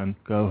skiing, and then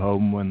go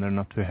home when they're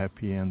not too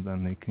happy, and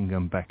then they can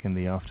come back in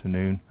the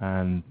afternoon.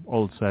 And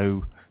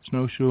also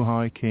snowshoe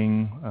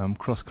hiking,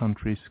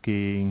 cross-country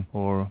skiing,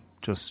 or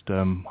just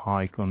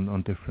hike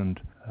on different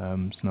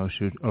on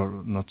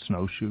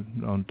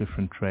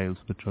different trails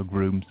which are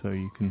groomed, so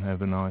you can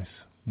have a nice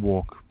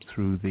walk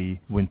through the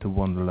winter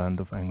wonderland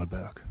of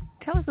Engelberg.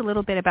 Tell us a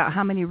little bit about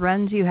how many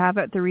runs you have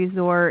at the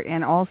resort,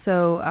 and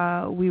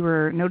also we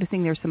were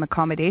noticing there's some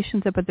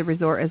accommodations up at the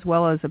resort as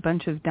well as a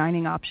bunch of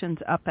dining options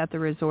up at the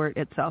resort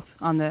itself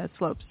on the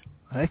slopes.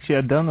 Actually,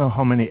 I don't know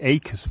how many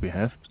acres we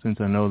have,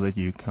 since I know that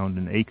you count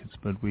in acres,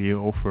 but we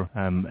offer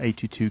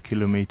 82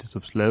 kilometers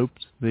of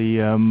slopes. We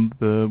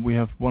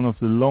have one of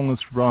the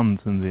longest runs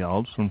in the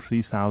Alps, from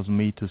 3,000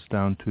 meters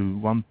down to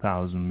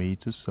 1,000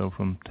 meters, so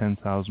from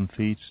 10,000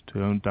 feet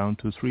down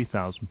to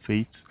 3,000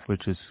 feet,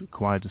 which is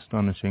quite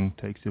astonishing.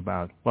 Takes you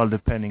about, well,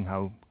 depending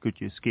how good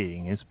your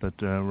skiing is, but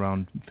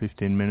around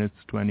 15 minutes,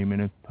 20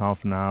 minutes, half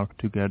an hour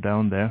to go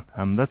down there.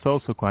 That's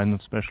also quite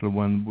special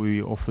when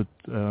we offered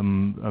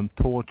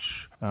torch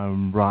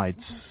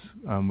rides.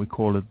 We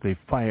call it the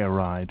fire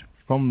ride,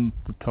 from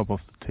the top of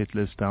the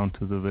Titlis down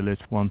to the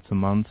village once a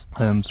month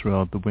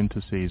throughout the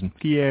winter season.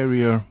 Ski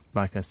area,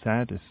 like I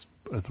said, is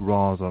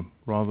rather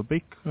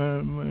big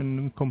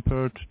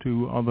compared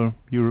to other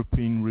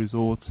European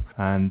resorts,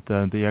 and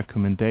the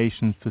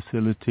accommodation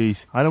facilities.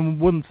 I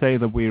wouldn't say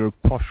that we're a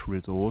posh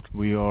resort.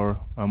 We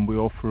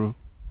offer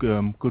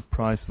good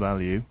price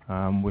value.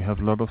 We have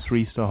a lot of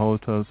 3-star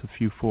hotels, a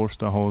few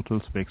 4-star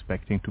hotels. We're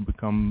expecting to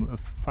become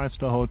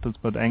 5-star hotels,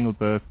 but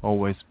Engelberg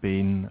always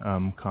been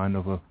kind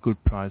of a good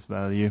price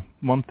value.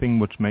 One thing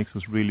which makes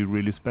us really,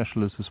 really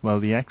special is as well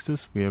the access.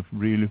 We have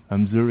really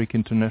Zurich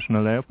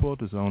International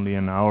Airport is only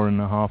an hour and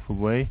a half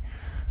away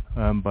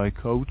by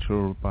coach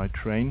or by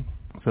train.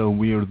 So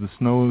we are the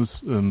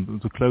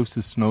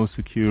closest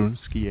snow-secure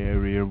ski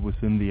area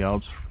within the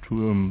Alps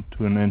to an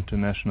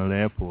international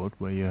airport,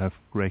 where you have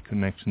great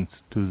connections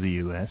to the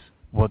US.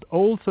 What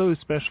also is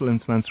special in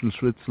central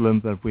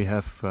Switzerland, that we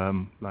have,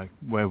 like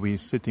where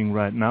we're sitting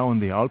right now in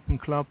the Alpen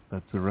Club,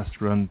 that's a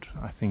restaurant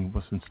I think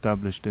was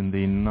established in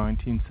the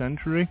 19th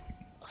century.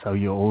 So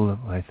you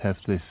always have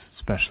this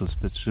special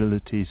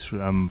specialties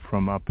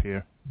from up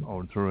here.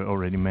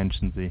 Already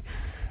mentioned the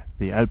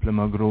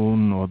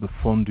Alplemagron, or the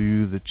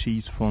fondue, the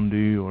cheese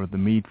fondue, or the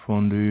meat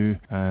fondue,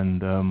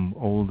 and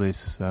all this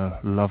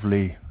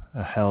lovely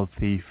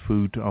healthy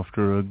food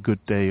after a good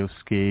day of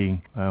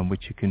skiing,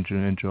 which you can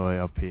enjoy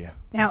up here.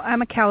 Now,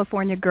 I'm a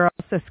California girl,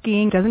 so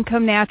skiing doesn't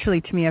come naturally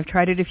to me. I've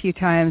tried it a few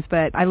times,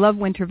 but I love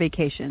winter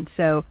vacation.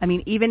 So, I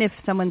mean, even if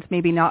someone's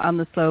maybe not on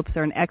the slopes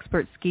or an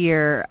expert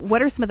skier,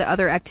 what are some of the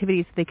other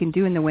activities they can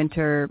do in the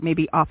winter,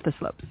 maybe off the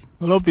slopes?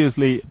 Well,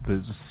 obviously,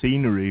 there's a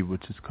scenery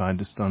which is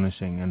kind of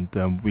astonishing,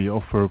 and we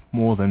offer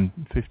more than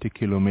 50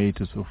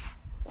 kilometers of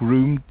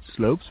groomed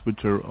slopes,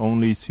 which are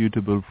only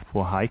suitable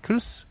for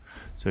hikers.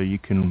 So you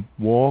can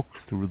walk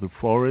through the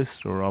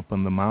forest or up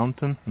on the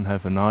mountain and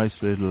have a nice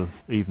little,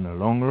 even a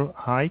longer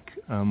hike,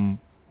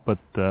 but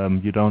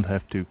you don't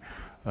have to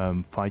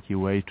fight your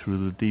way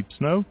through the deep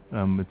snow.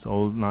 It's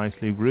all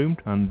nicely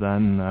groomed, and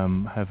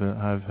then have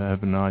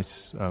a nice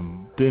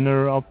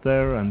dinner up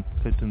there and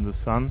sit in the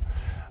sun.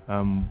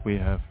 We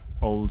have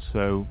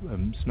also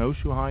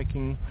snowshoe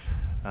hiking.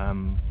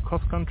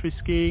 Cross-country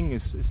skiing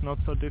is not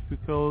so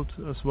difficult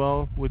as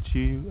well, which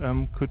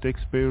you could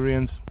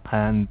experience.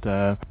 And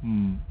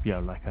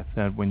like I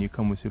said, when you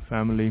come with your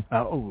family,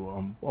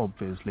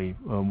 obviously,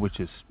 which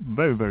is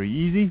very, very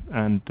easy,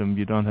 and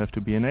you don't have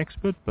to be an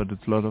expert, but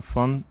it's a lot of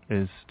fun,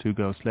 is to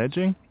go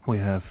sledging. We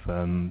have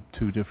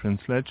 2 different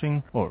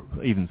sledging, or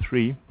even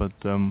 3, but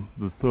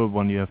the third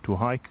one you have to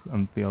hike,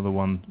 and the other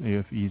one you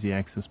have easy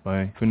access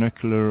by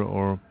funicular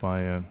or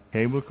by a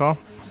cable car.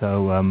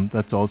 So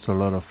that's also a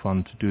lot of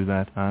fun to do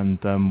that.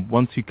 And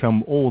once you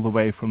come all the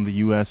way from the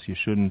US, you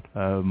shouldn't,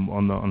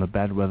 on a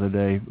bad weather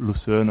day,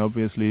 Lucerne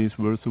obviously is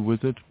worth a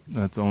visit.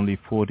 That's only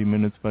 40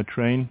 minutes by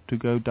train to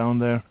go down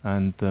there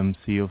and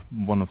see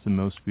one of the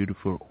most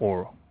beautiful,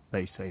 or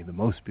they say the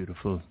most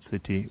beautiful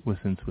city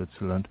within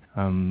Switzerland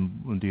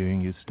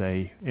during your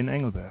stay in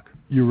Engelberg.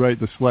 You're right,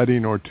 the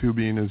sledding, or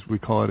tubing as we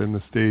call it in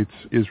the States,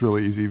 is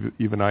really easy.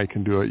 Even I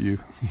can do it. You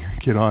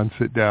get on,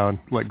 sit down,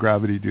 let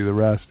gravity do the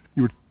rest.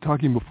 You were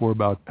talking before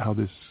about how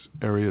this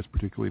area is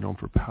particularly known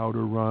for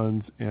powder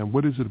runs, and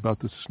what is it about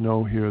the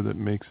snow here that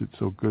makes it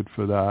so good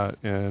for that?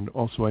 And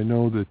also, I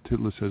know that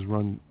Titlis has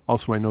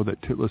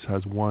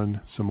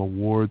won some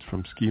awards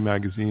from Ski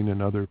Magazine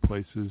and other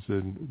places.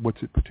 And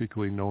what's it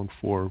particularly known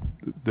for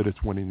that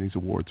it's winning these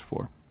awards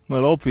for?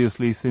 Well,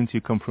 obviously, since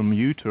you come from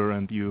Utah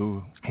and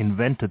you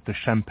invented the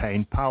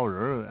champagne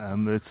powder,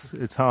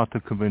 it's hard to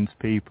convince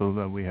people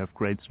that we have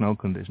great snow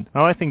conditions.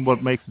 Now, I think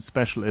what makes it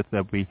special is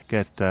that we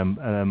get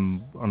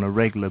on a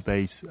regular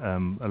base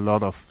a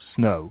lot of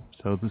snow.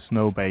 So the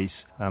snow base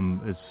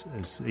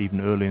is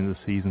even early in the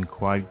season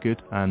quite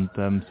good. And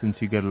since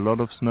you get a lot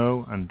of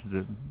snow,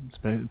 and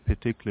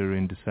particularly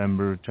in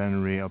December,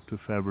 January up to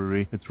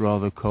February, it's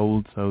rather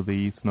cold. So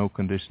the snow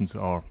conditions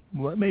are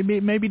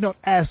maybe not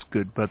as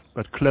good, but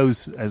close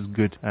as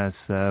good as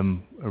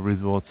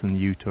resorts in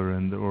Utah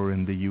or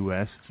in the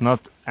US. It's not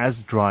as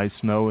dry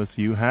snow as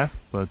you have,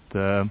 but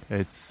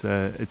it's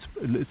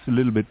a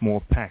little bit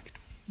more packed.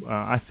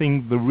 I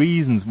think the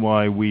reasons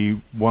why we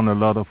won a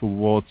lot of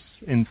awards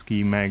in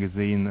Ski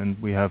Magazine,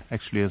 and we have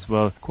actually as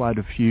well quite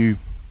a few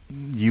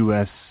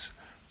US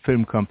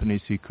film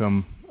companies who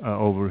come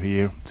over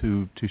here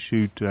to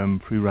shoot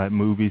free-ride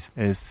movies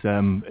is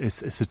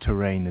the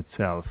terrain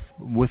itself.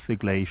 With the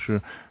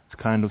glacier,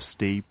 it's kind of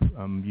steep.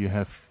 You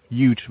have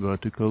huge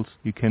verticals.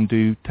 You can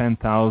do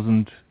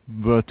 10,000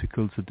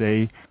 verticals a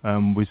day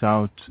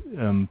without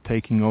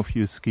taking off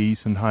your skis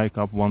and hike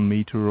up 1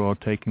 meter or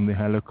taking the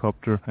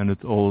helicopter, and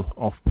it's all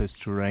off-piste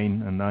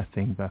terrain, and I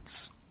think that's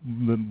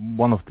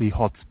one of the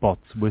hot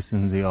spots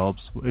within the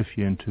Alps. If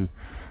you're into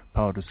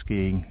powder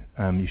skiing,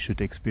 you should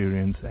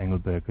experience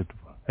Engelberg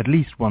at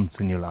least once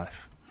in your life.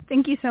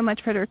 Thank you so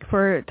much, Frederick,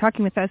 for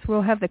talking with us.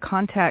 We'll have the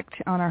contact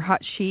on our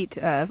hot sheet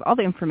of all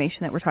the information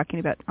that we're talking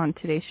about on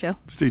today's show.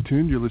 Stay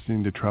tuned. You're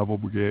listening to Travel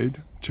Brigade.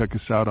 Check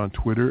us out on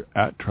Twitter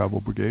 @Travel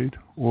Brigade,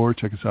 or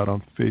check us out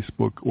on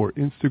Facebook or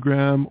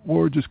Instagram,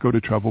 or just go to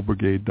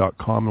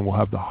travelbrigade.com, and we'll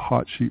have the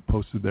hot sheet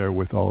posted there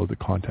with all of the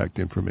contact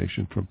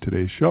information from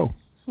today's show.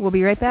 We'll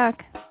be right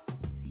back.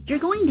 You're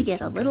going to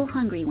get a little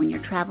hungry when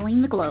you're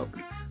traveling the globe.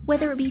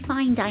 Whether it be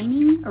fine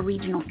dining, a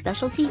regional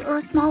specialty, or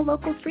a small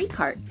local street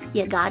cart,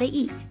 you gotta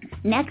eat.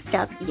 Next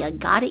up, you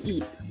gotta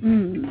eat.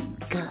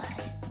 Good.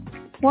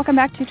 Welcome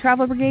back to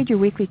Travel Brigade, your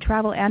weekly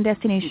travel and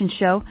destination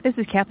show. This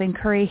is Kathleen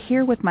Curry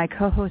here with my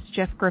co-host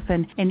Jeff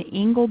Griffin in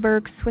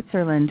Engelberg,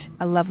 Switzerland,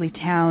 a lovely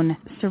town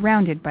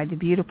surrounded by the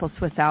beautiful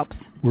Swiss Alps.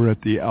 We're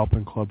at the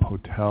Alpenclub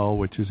Hotel,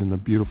 which is in the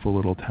beautiful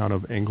little town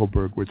of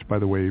Engelberg, which, by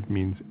the way,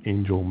 means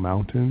Angel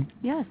Mountain.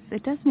 Yes,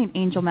 it does mean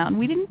Angel Mountain.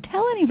 We didn't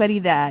tell anybody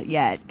that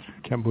yet.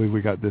 Can't believe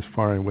we got this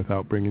far in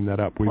without bringing that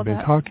up. We've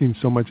been talking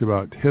so much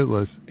about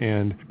Titlis,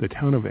 and the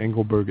town of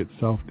Engelberg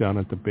itself down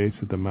at the base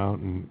of the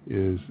mountain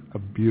is a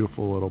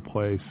beautiful little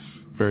place,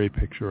 very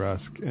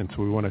picturesque, and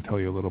so we want to tell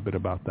you a little bit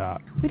about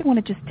that. We don't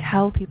want to just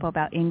tell people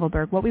about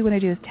Engelberg. What we want to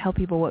do is tell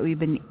people what we've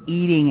been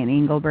eating in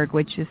Engelberg,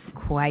 which is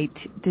quite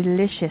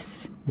delicious.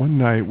 One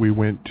night we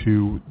went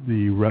to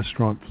the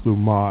restaurant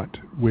Flumat,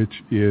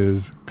 which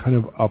is kind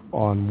of up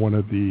on one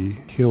of the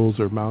hills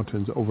or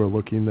mountains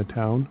overlooking the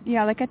town.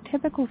 Yeah, like a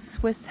typical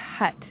Swiss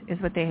hut is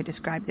what they had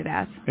described it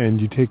as. And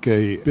you take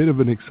a bit of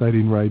an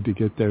exciting ride to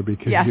get there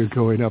because you're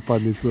going up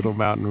on these little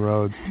mountain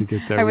roads to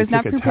get there. I was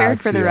not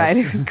prepared for the ride.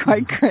 It was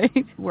quite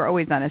great. We're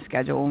always on a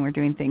schedule when we're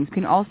doing things. You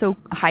can also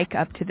hike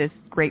up to this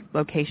great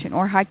location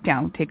or hike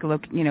down. Take a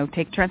look,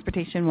 take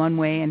transportation one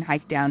way and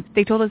hike down.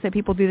 They told us that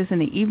people do this in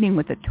the evening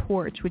with a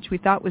torch, which we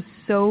thought was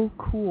so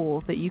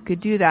cool that you could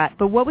do that.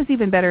 But what was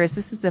even better is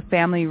this is a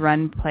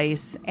family-run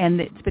place,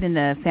 and it's been in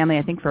the family,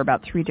 I think, for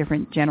about 3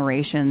 different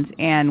generations.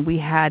 And we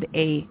had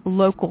a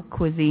local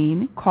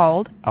cuisine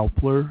called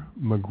Alpler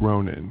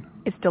Magronen.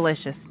 It's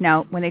delicious.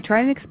 Now, when they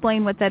try and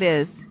explain what that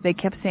is, they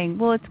kept saying,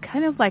 well, it's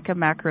kind of like a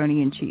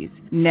macaroni and cheese.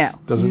 No.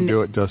 Doesn't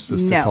do it justice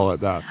to call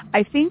it that.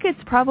 I think it's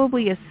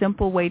probably a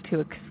simple way to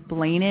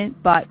explain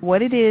it, but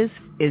what it is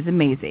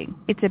amazing.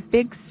 It's a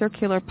big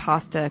circular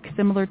pasta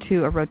similar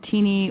to a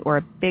rotini or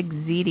a big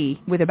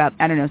ziti with about,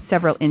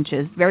 several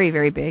inches. Very,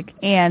 very big.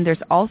 And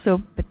there's also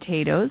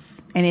potatoes.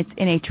 And it's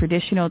in a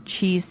traditional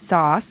cheese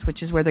sauce,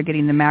 which is where they're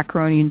getting the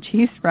macaroni and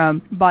cheese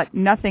from, but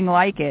nothing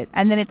like it.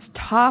 And then it's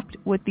topped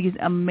with these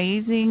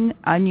amazing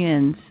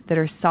onions that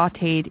are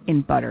sautéed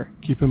in butter.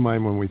 Keep in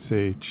mind when we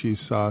say cheese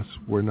sauce,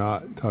 we're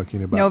not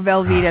talking about... No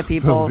Velveeta,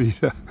 people.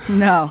 Velveeta.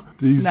 No.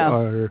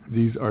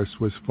 These are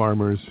Swiss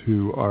farmers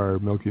who are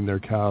milking their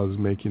cows,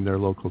 making their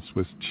local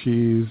Swiss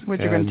cheese. Which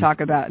we're going to talk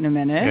about in a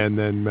minute. And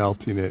then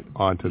melting it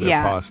onto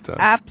their pasta.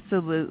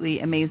 Absolutely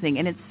amazing.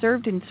 And it's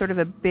served in sort of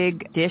a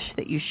big dish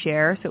that you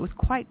share. So it was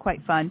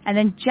quite fun. And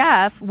then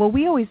Jeff,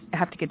 we always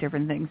have to get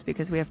different things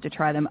because we have to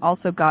try them,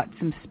 also got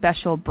some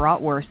special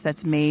bratwurst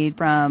that's made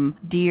from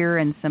deer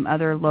and some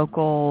other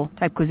local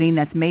type cuisine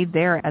that's made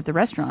there at the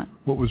restaurant.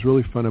 What was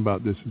really fun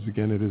about this is,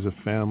 again, it is a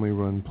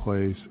family-run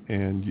place,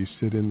 and you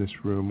sit in this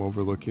room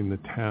overlooking the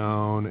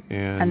town.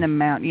 And the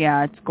mountain.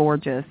 Yeah, it's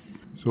gorgeous.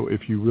 So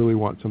if you really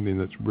want something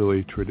that's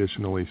really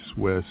traditionally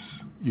Swiss,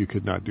 you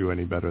could not do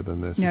any better than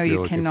this. No,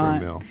 you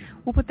cannot.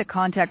 We'll put the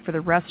contact for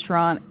the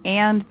restaurant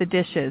and the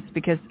dishes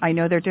because I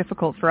know they're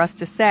difficult for us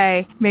to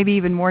say, maybe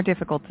even more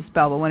difficult to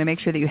spell, but want to make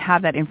sure that you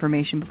have that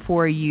information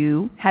before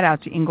you head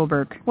out to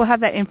Engelberg. We'll have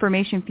that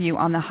information for you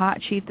on the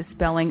hot sheet, the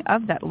spelling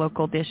of that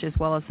local dish, as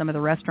well as some of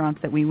the restaurants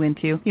that we went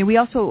to. We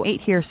also ate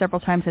here several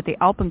times at the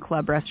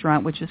Alpenclub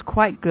restaurant, which is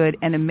quite good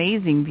and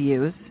amazing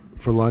views.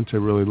 For lunch, I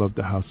really loved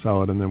the house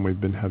salad, and then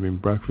we've been having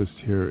breakfast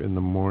here in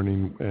the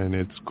morning, and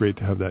it's great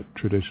to have that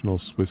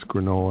traditional Swiss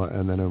granola,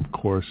 and then, of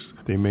course,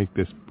 they make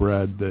this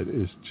bread that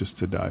is just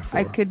to die for.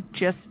 I could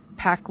just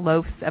pack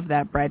loaves of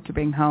that bread to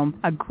bring home.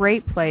 A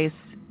great place,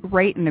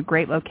 right in a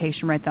great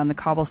location right down the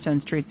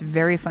cobblestone streets.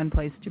 Very fun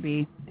place to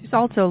be. There's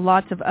also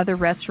lots of other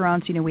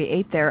restaurants. We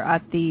ate there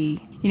at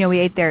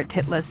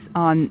Titlis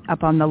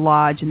up on the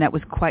lodge, and that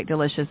was quite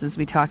delicious, as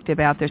we talked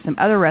about. There's some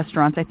other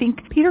restaurants. I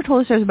think Peter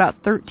told us there's about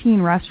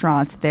 13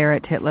 restaurants there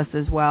at Titlis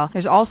as well.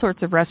 There's all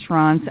sorts of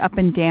restaurants up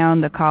and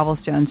down the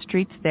cobblestone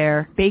streets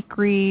there.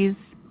 Bakeries,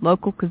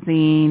 local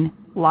cuisine,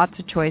 lots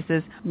of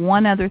choices.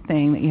 One other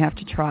thing that you have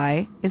to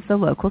try is the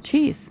local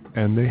cheese.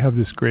 and they have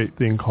this great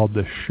thing called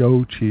the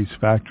Show Cheese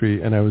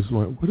Factory, and I was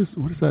like, what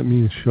does that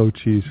mean, Show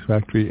Cheese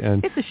Factory?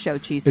 And it's a show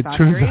cheese it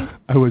factory. Turns out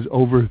I was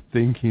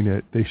overthinking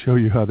it. They show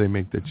you how they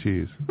make the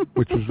cheese,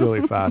 which was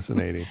really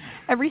fascinating.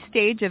 Every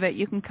stage of it,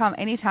 you can come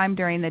anytime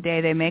during the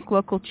day. They make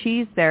local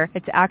cheese there.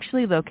 It's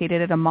actually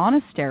located at a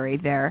monastery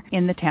there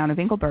in the town of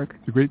Engelberg.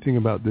 The great thing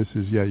about this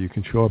is, you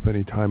can show up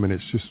anytime, and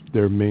it's just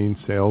their main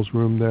sales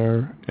room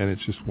there, and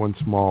it's just one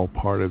small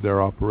part of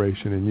their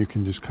operation, and you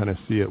can just kind of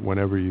see it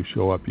whenever you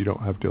show up. You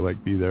don't have to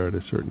be there at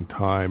a certain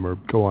time or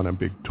go on a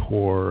big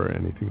tour or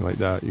anything like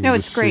that. No,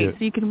 it's great.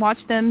 So you can watch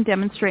them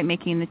demonstrate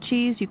making the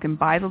cheese. You can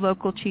buy the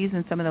local cheese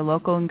and some of the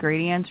local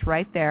ingredients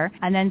right there.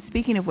 And then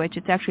speaking of which,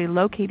 it's actually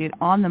located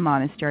on the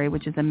monastery,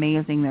 which is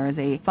amazing. There is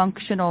a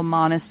functional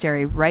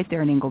monastery right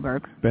there in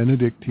Engelberg.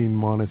 Benedictine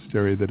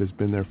monastery that has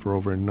been there for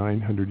over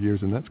 900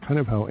 years, and that's kind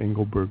of how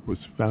Engelberg was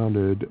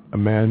founded. A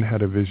man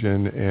had a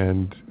vision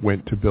and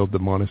went to build the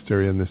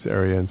monastery in this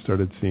area and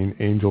started seeing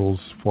angels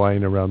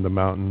flying around the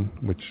mountain,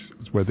 which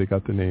is where they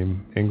got the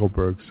name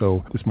Engelberg.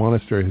 So this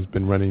monastery has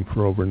been running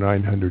for over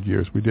 900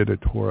 years. We did a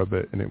tour of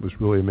it, and it was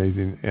really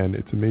amazing. And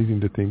it's amazing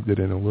to think that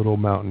in a little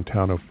mountain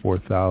town of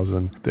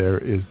 4,000, there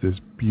is this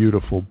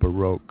beautiful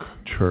Baroque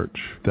church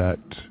that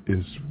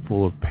is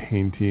full of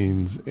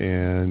paintings,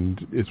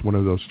 and it's one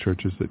of those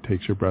churches that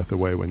takes your breath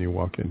away when you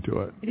walk into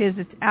it. It is.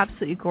 It's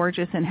absolutely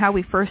gorgeous. And how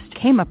we first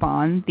came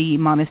upon the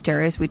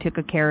monastery is we took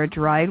a carriage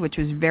ride, which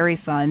was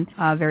very fun,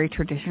 a very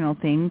traditional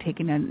thing,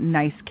 taking a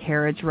nice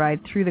carriage ride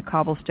through the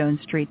cobblestone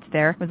streets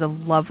there. It was a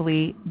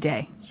lovely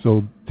day.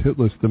 So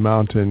Titlis, the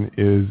mountain,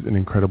 is an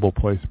incredible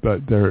place,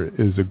 but there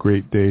is a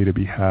great day to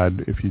be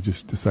had if you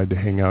just decide to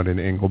hang out in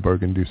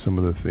Engelberg and do some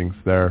of the things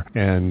there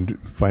and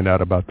find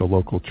out about the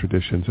local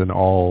traditions and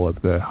all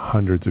of the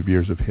hundreds of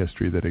years of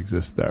history that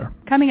exist there.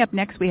 Coming up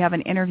next, we have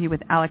an interview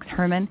with Alex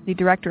Herman, the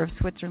Director of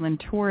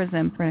Switzerland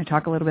Tourism. We're going to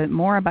talk a little bit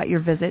more about your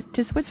visit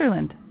to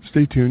Switzerland.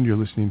 Stay tuned. You're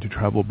listening to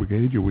Travel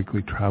Brigade, your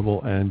weekly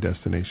travel and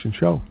destination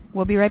show.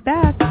 We'll be right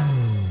back.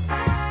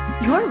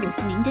 You're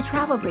listening to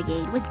Travel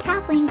Brigade with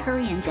Kathleen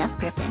Curry and Jeff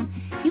Griffin.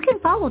 You can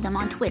follow them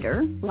on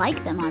Twitter,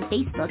 like them on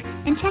Facebook,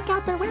 and check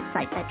out their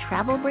website at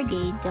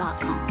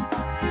travelbrigade.com.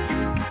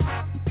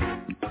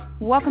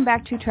 Welcome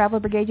back to Travel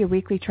Brigade, your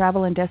weekly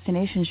travel and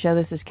destination show.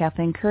 This is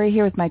Kathleen Curry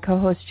here with my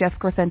co-host Jeff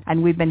Griffin,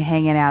 and we've been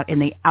hanging out in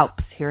the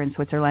Alps here in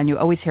Switzerland. You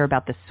always hear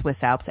about the Swiss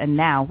Alps, and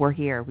now we're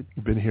here. We've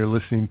been here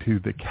listening to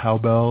the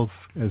cowbells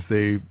as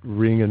they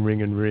ring and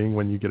ring and ring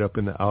when you get up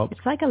in the Alps.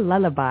 It's like a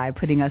lullaby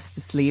putting us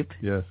to sleep.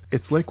 Yes.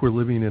 It's like we're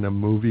living in a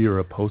movie or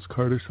a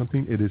postcard or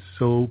something. It is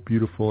so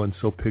beautiful and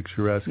so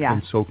picturesque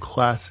and so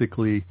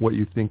classically what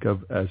you think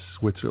of as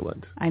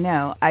Switzerland. I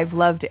know. I've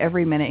loved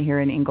every minute here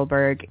in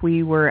Engelberg.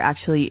 We were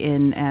actually in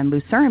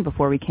Lucerne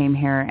before we came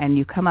here, and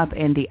you come up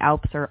and the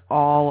Alps are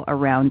all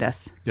around us.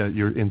 Yeah,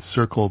 you're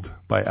encircled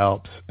by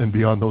Alps, and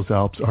beyond those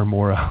Alps are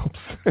more Alps.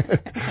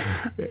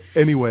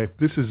 Anyway,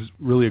 this is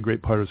really a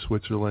great part of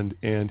Switzerland,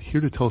 and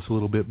here to tell us a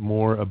little bit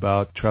more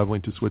about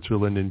traveling to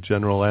Switzerland in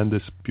general and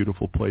this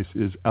beautiful place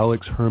is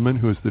Alex Herman,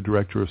 who is the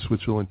Director of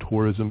Switzerland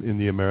Tourism in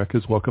the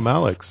Americas. Welcome,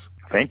 Alex.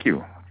 Thank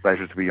you.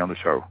 Pleasure to be on the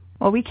show.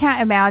 Well, we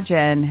can't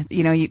imagine,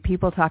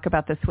 people talk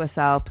about the Swiss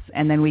Alps,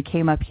 and then we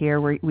came up here.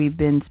 We've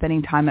been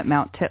spending time at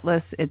Mount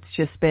Titlis. It's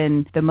just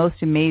been the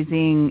most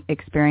amazing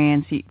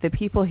experience. The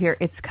people here,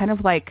 it's kind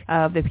of like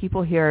the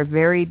people here are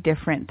very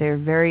different. They're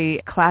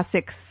very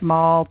classic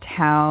small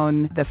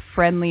town, the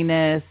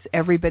friendliness,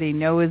 everybody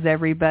knows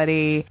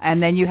everybody,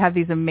 and then you have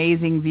these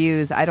amazing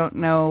views. I don't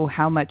know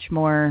how much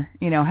more,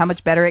 how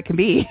much better it can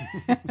be.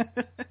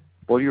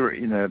 Well, you're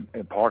in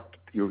a part,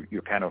 you're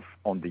kind of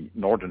on the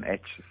northern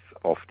edges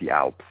of the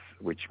Alps,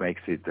 which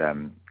makes it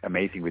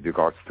amazing with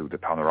regards to the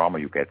panorama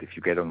you get. If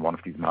you get on one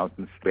of these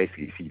mountains,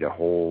 basically you see the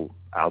whole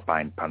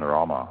alpine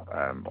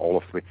panorama, all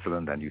of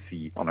Switzerland, and you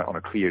see on a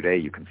clear day,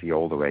 you can see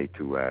all the way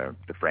to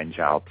the French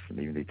Alps and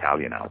even the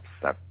Italian Alps.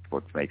 That's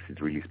what makes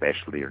it really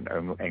special here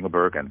in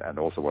Engelberg, and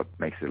also what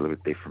makes it a little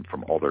bit different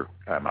from other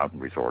mountain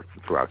resorts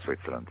throughout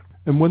Switzerland.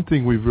 And one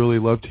thing we've really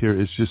loved here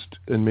is just,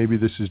 and maybe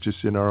this is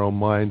just in our own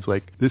minds,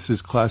 like this is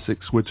classic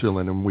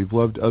Switzerland, and we've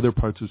loved other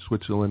parts of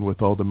Switzerland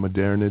with all the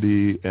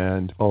modernity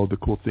and all the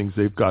cool things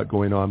they've got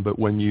going on. But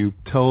when you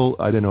tell,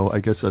 I don't know, I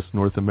guess us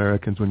North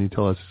Americans, when you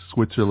tell us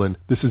Switzerland,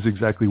 this is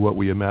exactly what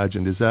we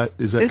imagined. Is that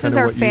kind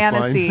of what you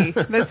find?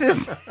 This is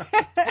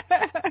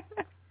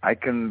I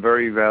can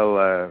very well,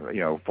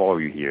 follow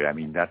you here. I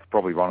mean, that's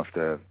probably one of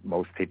the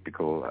most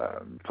typical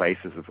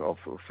places of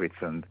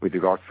Switzerland with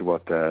regards to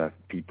what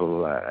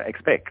people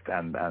expect,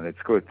 and it's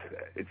good.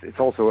 It's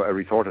also a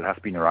resort that has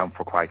been around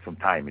for quite some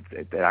time.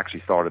 It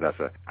actually started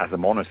as a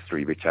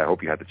monastery, which I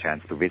hope you had the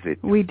chance to visit.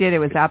 We did. It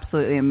was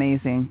absolutely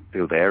amazing.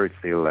 Still there. It's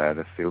still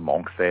there's still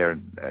monks there.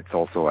 It's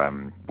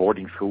also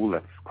boarding school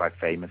that's quite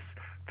famous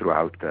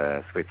throughout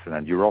Switzerland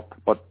and Europe,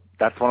 but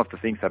that's one of the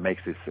things that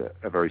makes this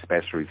a very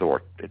special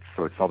resort. It's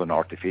not an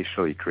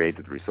artificially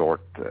created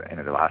resort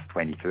in the last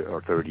 20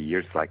 or 30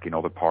 years like in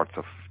other parts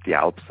of the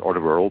Alps or the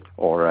world,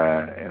 or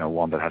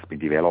one that has been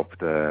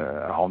developed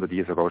 100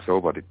 years ago or so,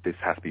 but this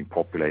has been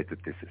populated,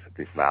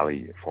 this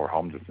valley, for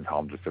hundreds and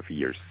hundreds of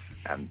years.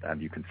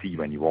 And you can see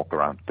when you walk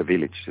around the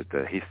village,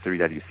 the history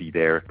that you see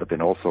there, but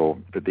then also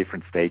the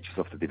different stages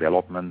of the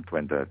development.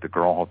 When the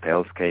Grand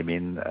Hotels came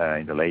in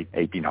the late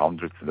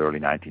 1800s and early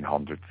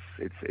 1900s,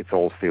 it's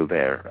all still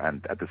there.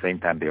 And at the same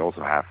time, they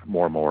also have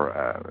more and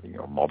more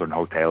modern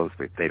hotels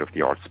with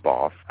state-of-the-art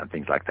spas and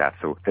things like that.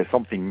 So there's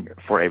something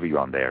for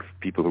everyone there.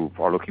 People who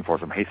are looking for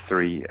some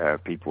history,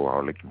 people who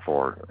are looking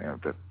for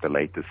the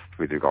latest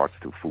with regards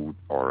to food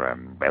or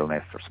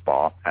wellness or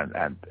spa,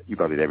 and you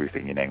got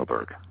everything in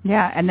Engelberg.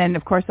 Yeah, and then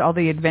of course all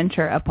the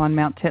adventure up on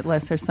Mount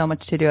Titlis. There's so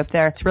much to do up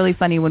there. It's really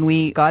funny, when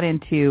we got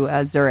into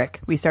Zurich,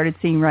 we started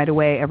seeing right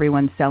away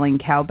everyone selling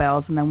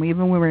cowbells, and then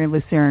when we were in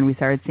Lucerne, we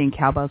started seeing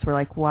cowbells. We're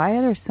like, why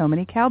are there so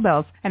many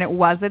cowbells? And it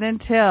wasn't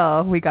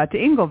until we got to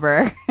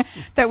Engelberg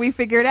that we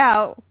figured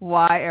out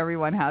why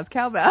everyone has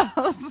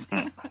cowbells.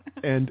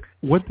 And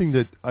one thing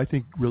that I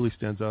think really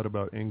stands out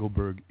about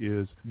Engelberg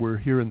is we're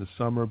here in the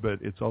summer, but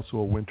it's also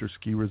a winter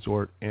ski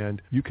resort,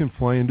 and you can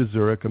fly into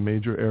Zurich, a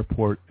major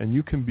airport, and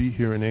you can be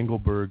here in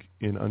Engelberg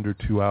in under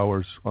 2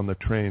 hours on the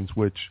trains,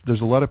 which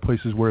there's a lot of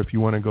places where if you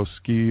want to go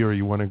ski or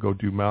you want to go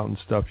do mountain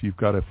stuff, you've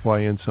got to fly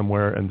in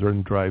somewhere and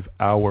then drive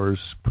hours,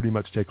 pretty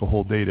much take a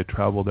whole day to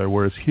travel there,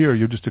 whereas here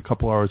you're just a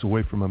couple hours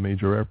away from a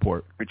major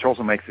airport. Which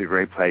also makes it a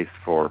great place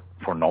for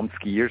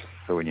non-skiers.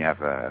 So when you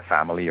have a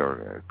family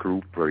or a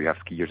group where you have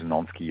skiers and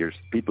non-skiers,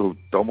 people who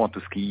don't want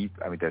to ski,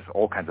 I mean, there's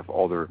all kinds of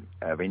other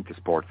winter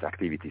sports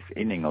activities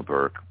in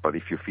Engelberg, but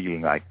if you're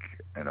feeling like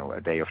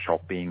a day of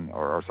shopping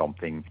or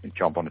something, you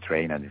jump on a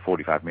train and in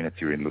 45 minutes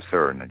you're in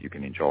Lucerne and you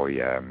can enjoy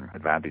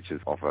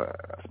advantages of a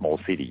small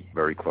city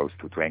very close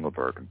to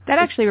Engelberg. That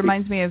actually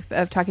reminds me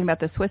of talking about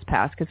the Swiss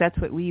Pass, because that's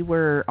what we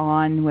were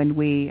on when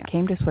we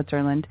came to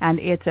Switzerland, and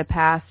it's a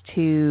pass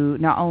to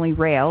not only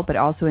rail but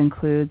also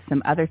includes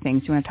some other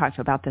things. Do you want to talk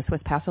about the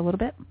Swiss Pass a little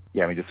bit?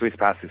 Yeah, I mean, the Swiss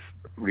Pass is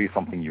really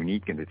something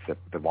unique, and it's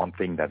the one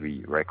thing that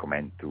we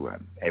recommend to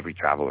every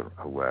traveler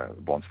who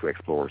wants to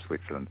explore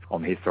Switzerland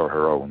on his or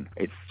her own.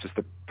 It's just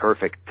a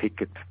perfect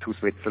ticket to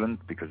Switzerland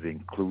because it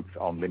includes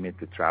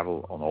unlimited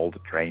travel on all the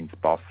trains,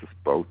 buses,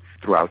 boats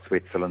throughout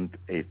Switzerland.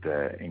 It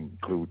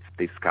includes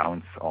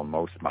discounts on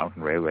most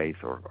mountain railways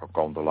or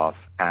gondolas,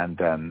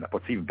 and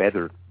what's even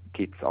better,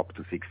 kids up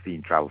to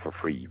 16 travel for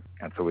free.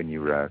 And so when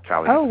you're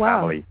traveling as a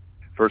family,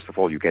 first of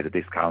all, you get a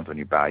discount when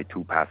you buy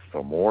 2 passes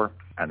or more,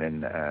 and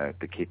then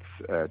the kids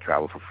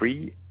travel for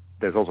free.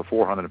 There's also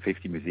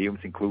 450 museums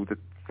included,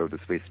 so the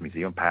Swiss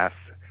Museum Pass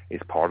is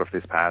part of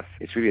this pass.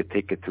 It's really a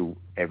ticket to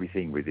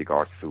everything with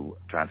regards to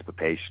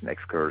transportation,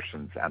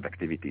 excursions, and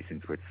activities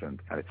in Switzerland,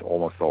 and it's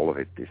almost all of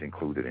it is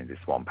included in this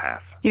one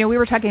pass. We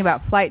were talking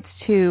about flights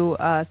to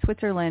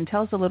Switzerland.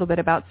 Tell us a little bit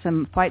about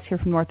some flights here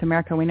from North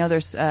America. We know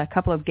there's a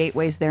couple of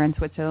gateways there in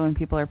Switzerland.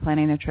 People are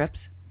planning their trips.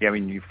 Yeah, I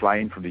mean, you fly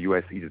in from the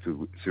U.S. either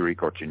to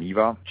Zurich or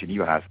Geneva.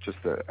 Geneva has just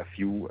a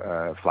few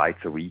flights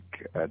a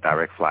week,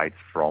 direct flights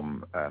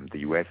from the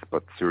U.S.,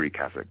 but Zurich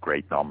has a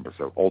great number.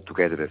 So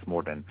altogether, there's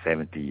more than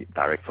 70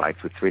 direct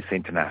flights with Swiss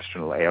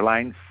International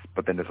Airlines.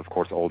 But then there's, of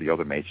course, all the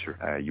other major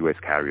U.S.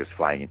 carriers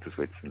flying into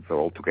Switzerland. So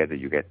altogether,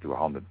 you get to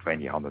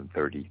 120,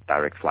 130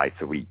 direct flights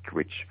a week,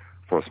 which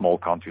for a small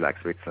country like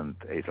Switzerland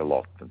is a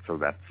lot. And so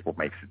that's what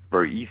makes it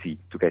very easy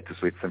to get to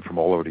Switzerland from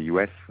all over the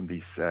U.S. from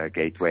these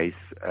gateways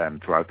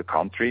throughout the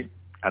country.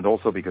 And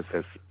also because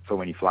there's so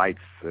many flights,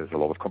 there's a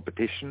lot of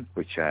competition,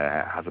 which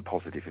has a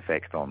positive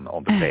effect on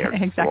the fares.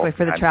 Exactly,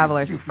 for the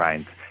travelers.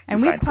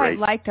 And we quite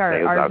liked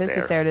our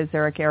visit there to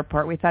Zurich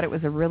Airport. We thought it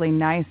was a really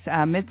nice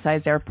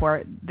mid-sized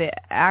airport. The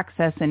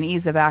access and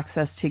ease of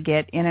access to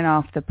get in and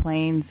off the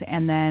planes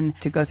and then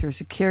to go through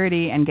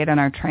security and get on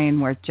our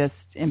train were just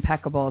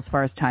impeccable as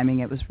far as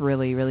timing. It was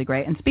really, really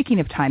great. And speaking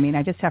of timing,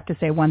 I just have to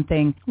say one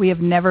thing. We have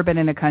never been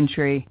in a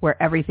country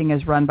where everything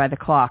is run by the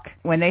clock.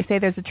 When they say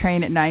there's a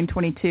train at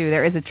 9:22,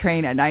 there is a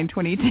train at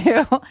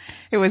 9:22.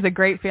 It was a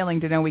great feeling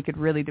to know we could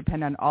really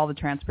depend on all the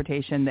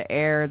transportation, the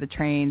air, the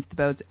trains, the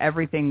boats.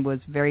 Everything was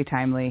very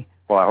timely.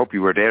 Well, I hope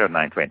you were there at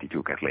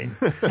 9:22, Kathleen.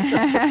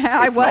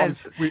 I was.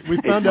 We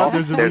found out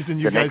there's a reason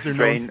you guys are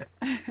known.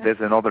 There's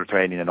another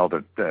train in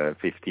another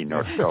 15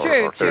 or so.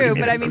 True.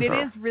 But I mean, it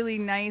is really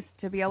nice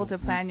to be able to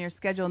plan your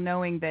schedule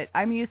knowing that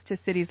I'm used to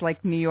cities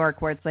like New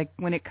York where it's like,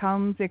 when it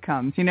comes, it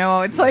comes.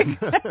 It's like...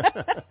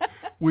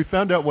 We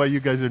found out why you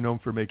guys are known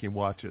for making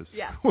watches.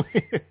 Yeah.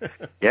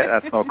 Yeah,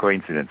 that's no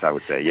coincidence, I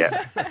would say,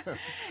 yeah.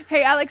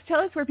 Hey, Alex, tell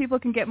us where people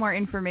can get more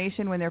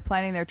information when they're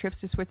planning their trips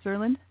to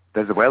Switzerland.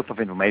 There's a wealth of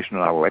information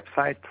on our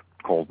website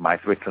called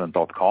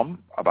myswitzerland.com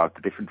about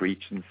the different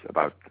regions,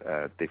 about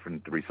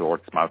different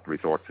resorts, mountain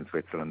resorts in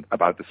Switzerland,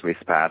 about the Swiss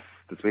Pass.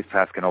 The Swiss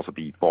Pass can also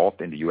be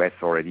bought in the U.S.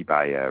 already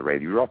by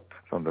Rail Europe.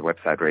 It's on the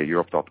website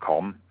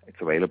raileurope.com. It's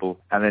available.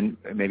 And then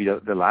maybe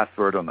the last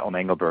word on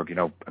Engelberg.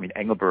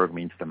 Engelberg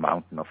means the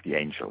mountain of the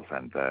angels.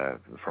 And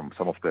from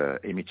some of the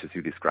images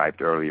you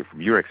described earlier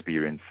from your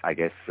experience, I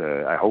guess,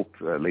 I hope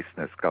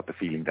listeners got the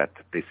feeling that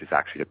this is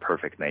actually the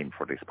perfect name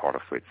for this part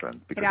of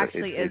Switzerland. Because it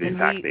actually is. In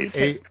fact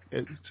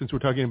is. Since we're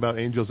talking about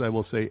angels, I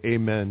will say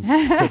amen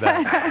to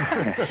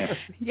that.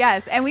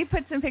 Yes, and we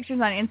put some pictures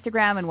on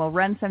Instagram, and we'll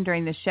run some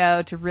during the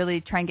show to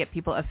really try and get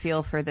people a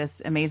feel for this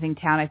amazing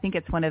town. I think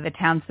it's one of the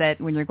towns that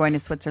when you're going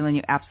to Switzerland,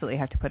 you absolutely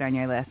have to put on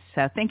your list.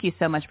 So thank you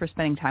so much for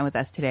spending time with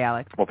us today,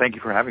 Alex. Well, thank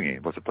you for having me.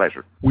 It was a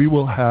pleasure. We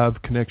will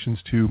have connections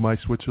to My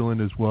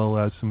Switzerland as well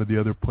as some of the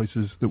other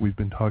places that we've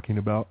been talking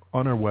about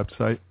on our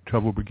website,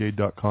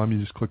 travelbrigade.com. You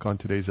just click on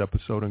today's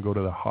episode and go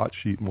to the hot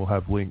sheet, and we'll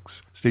have links.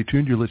 Stay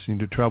tuned. You're listening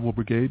to Travel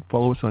Brigade.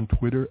 Follow us on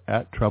Twitter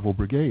at Travel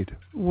Brigade.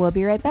 We'll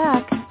be right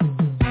back.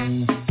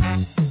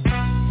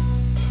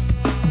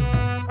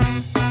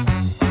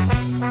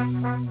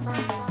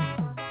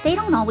 They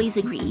don't always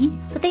agree,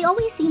 but they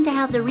always seem to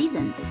have their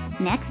reasons.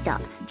 Next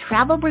up,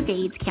 Travel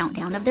Brigade's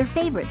countdown of their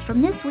favorites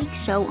from this week's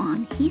show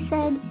on He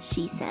Said,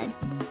 She Said.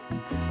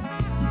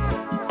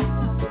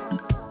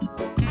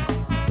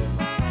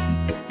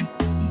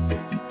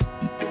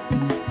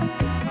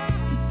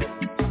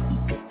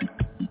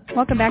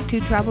 Welcome back to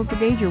Travel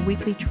Brigade, your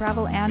weekly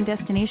travel and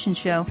destination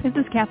show. This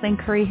is Kathleen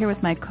Curry here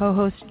with my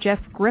co-host Jeff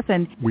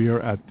Griffin. We are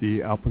at the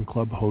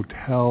Alpenclub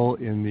Hotel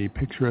in the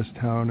picturesque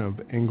town of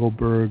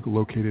Engelberg,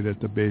 located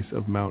at the base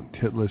of Mount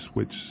Titlis,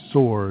 which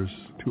soars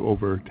to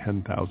over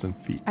 10,000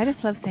 feet. I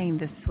just love saying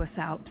the Swiss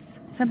Alps.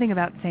 Something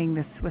about saying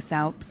the Swiss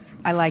Alps.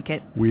 I like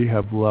it. We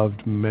have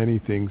loved many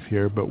things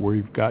here, but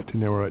we've got to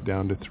narrow it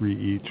down to 3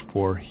 each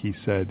for He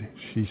Said,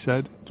 She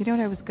Said. You know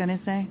what I was going to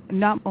say?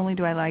 Not only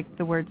do I like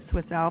the word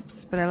Swiss Alps,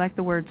 but I like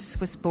the word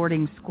Swiss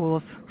boarding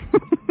schools.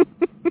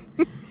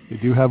 You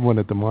do have one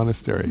at the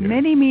monastery here.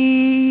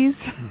 Mini-me's.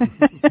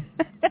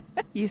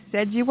 You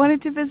said you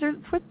wanted to visit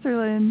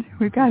Switzerland.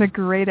 We've got a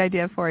great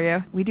idea for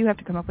you. We do have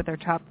to come up with our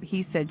top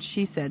He Said,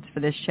 She Said for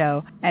this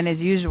show, and as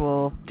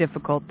usual,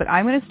 difficult. But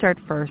I'm going to start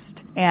first.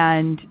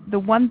 And the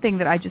one thing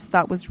that I just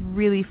thought was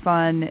really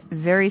fun,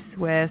 very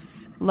Swiss,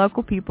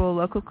 local people,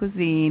 local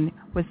cuisine,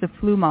 was the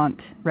Flumont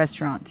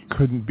restaurant.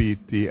 Couldn't beat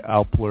the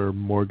Alpler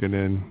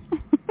Morganen,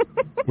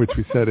 which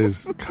we said is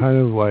kind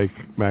of like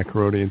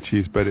macaroni and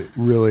cheese, but it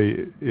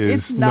really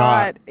is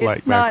not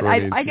like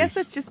macaroni and cheese. I guess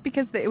it's just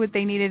because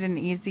they needed an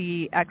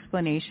easy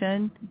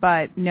explanation,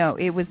 but no,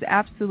 it was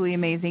absolutely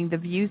amazing. The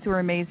views were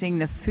amazing.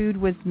 The food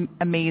was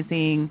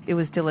amazing. It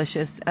was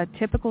delicious. A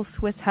typical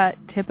Swiss hut,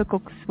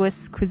 typical Swiss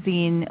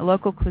cuisine,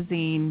 local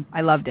cuisine.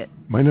 I loved it.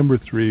 My number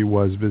 3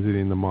 was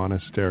visiting the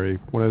monastery.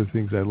 One of the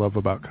things I love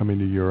about coming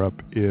to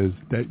Europe is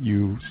that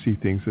you see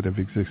things that have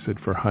existed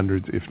for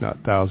hundreds, if not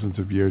thousands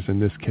of years. In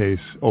this case,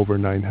 over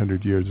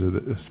 900 years of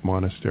this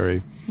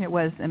monastery. It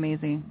was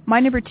amazing. My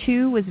number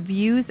 2 was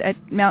views at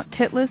Mount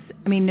Titlis.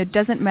 I mean, it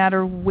doesn't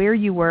matter where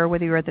you were,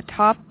 whether you were at the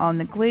top, on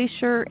the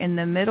glacier, in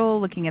the middle,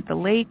 looking at the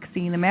lake,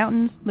 seeing the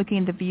mountains, looking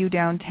at the view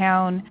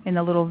downtown, in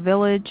the little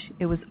village.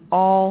 It was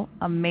all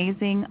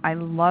amazing. I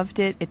loved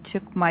it. It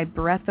took my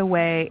breath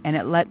away, and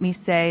it let me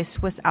say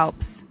Swiss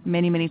Alps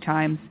many, many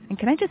times. And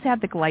can I just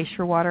add the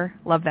glacier water?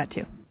 Love that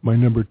too. My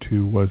number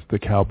 2 was the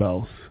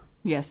cowbells.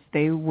 Yes,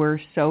 they were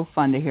so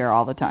fun to hear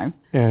all the time.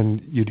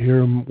 And you'd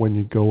hear them when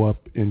you go up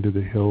into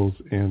the hills,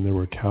 and there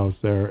were cows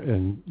there,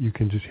 and you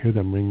can just hear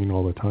them ringing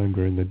all the time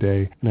during the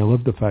day. And I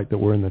love the fact that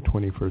we're in the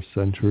 21st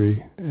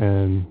century,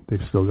 and they've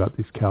still got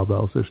these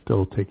cowbells. They're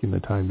still taking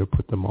the time to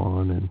put them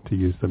on and to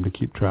use them to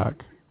keep track.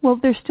 Well,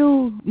 there's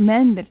still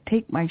men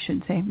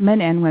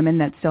and women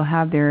that still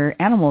have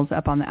their animals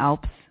up on the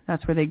Alps.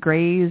 That's where they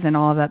graze and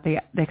all of that.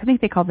 I think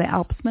they called the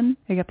Alpsmen.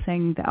 They kept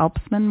saying the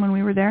Alpsmen when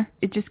we were there.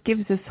 It just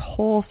gives this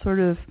whole sort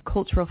of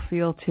cultural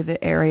feel to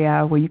the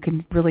area where you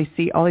can really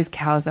see all these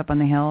cows up on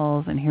the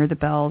hills and hear the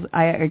bells.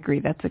 I agree.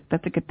 That's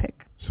a good pick.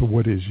 So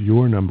what is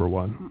your number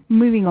 1?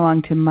 Moving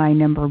along to my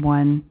number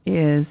 1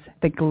 is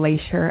the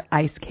Glacier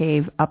Ice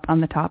Cave up on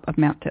the top of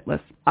Mount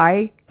Titlis.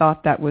 I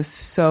thought that was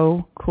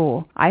so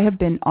cool. I have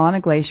been on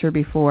a glacier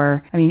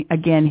before. I mean,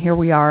 again, here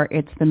we are.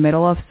 It's the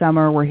middle of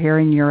summer. We're here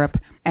in Europe.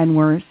 And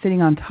we're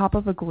sitting on top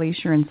of a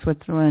glacier in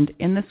Switzerland,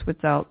 in the Swiss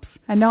Alps.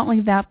 And not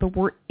only that, but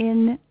we're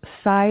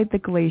inside the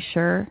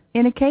glacier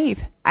in a cave.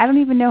 I don't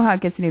even know how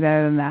it gets any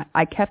better than that.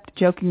 I kept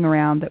joking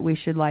around that we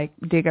should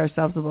dig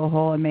ourselves a little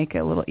hole and make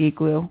a little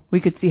igloo.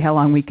 We could see how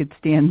long we could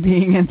stand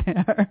being in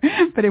there.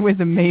 But it was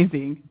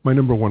amazing. My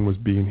number 1 was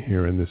being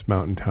here in this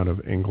mountain town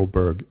of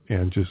Engelberg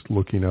and just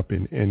looking up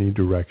in any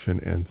direction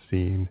and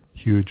seeing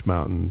huge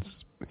mountains,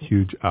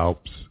 huge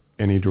Alps,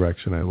 any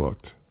direction I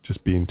looked.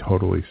 Just being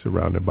totally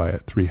surrounded by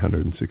it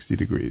 360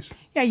 degrees.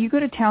 Yeah, you go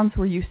to towns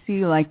where you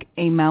see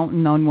a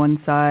mountain on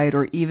one side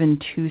or even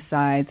 2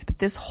 sides, but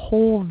this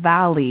whole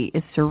valley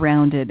is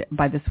surrounded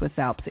by the Swiss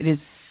Alps. It is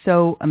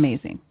so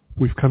amazing.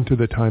 We've come to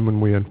the time when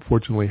we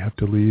unfortunately have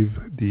to leave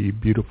the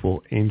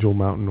beautiful Angel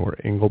Mountain or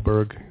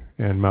Engelberg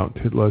and Mount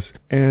Titlis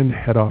and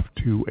head off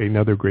to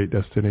another great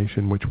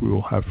destination which we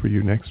will have for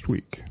you next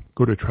week.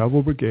 Go to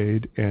Travel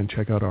Brigade and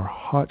check out our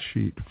hot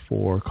sheet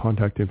for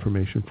contact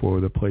information for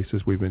the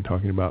places we've been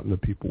talking about and the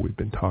people we've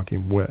been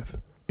talking with.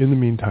 In the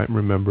meantime,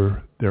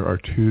 remember, there are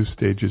 2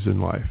 stages in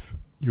life.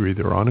 You're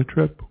either on a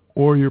trip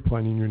or you're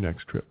planning your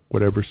next trip.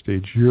 Whatever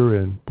stage you're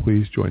in,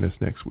 please join us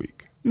next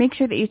week. Make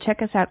sure that you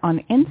check us out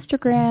on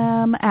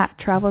Instagram at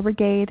Travel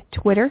Brigade,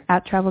 Twitter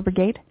at Travel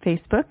Brigade,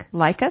 Facebook,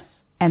 like us,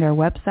 and our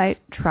website,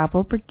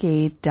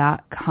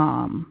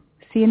 travelbrigade.com.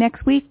 See you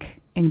next week.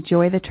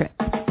 Enjoy the trip.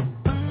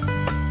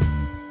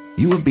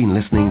 You have been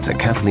listening to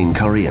Kathleen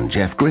Curry and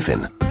Jeff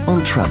Griffin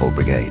on Travel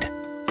Brigade.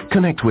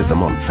 Connect with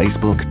them on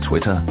Facebook,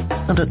 Twitter,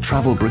 and at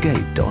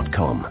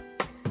travelbrigade.com.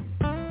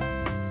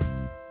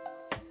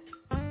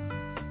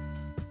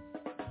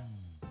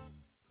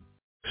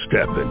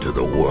 Step into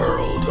the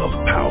world of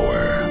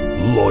power,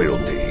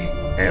 loyalty,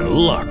 and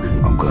luck.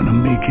 I'm gonna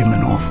make him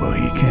an offer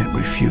he can't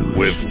refuse.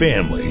 With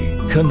family,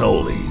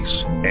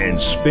 cannolis, and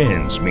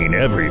spins mean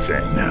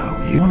everything. Now,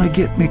 you wanna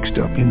get mixed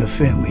up in the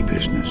family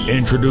business.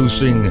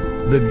 Introducing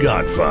The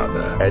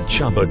Godfather at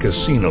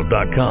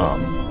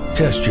ChumbaCasino.com.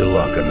 Test your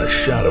luck in the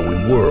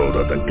shadowy world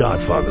of The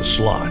Godfather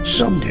slot.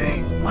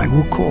 Someday, I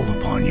will call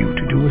upon you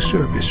to do a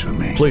service for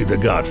me. Play The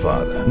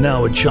Godfather,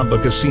 now at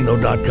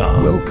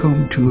ChumbaCasino.com.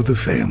 Welcome to the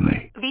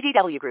family.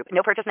 VGW Group.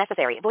 No purchase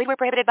necessary. Void where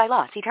prohibited by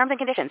law. See terms and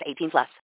conditions. 18+.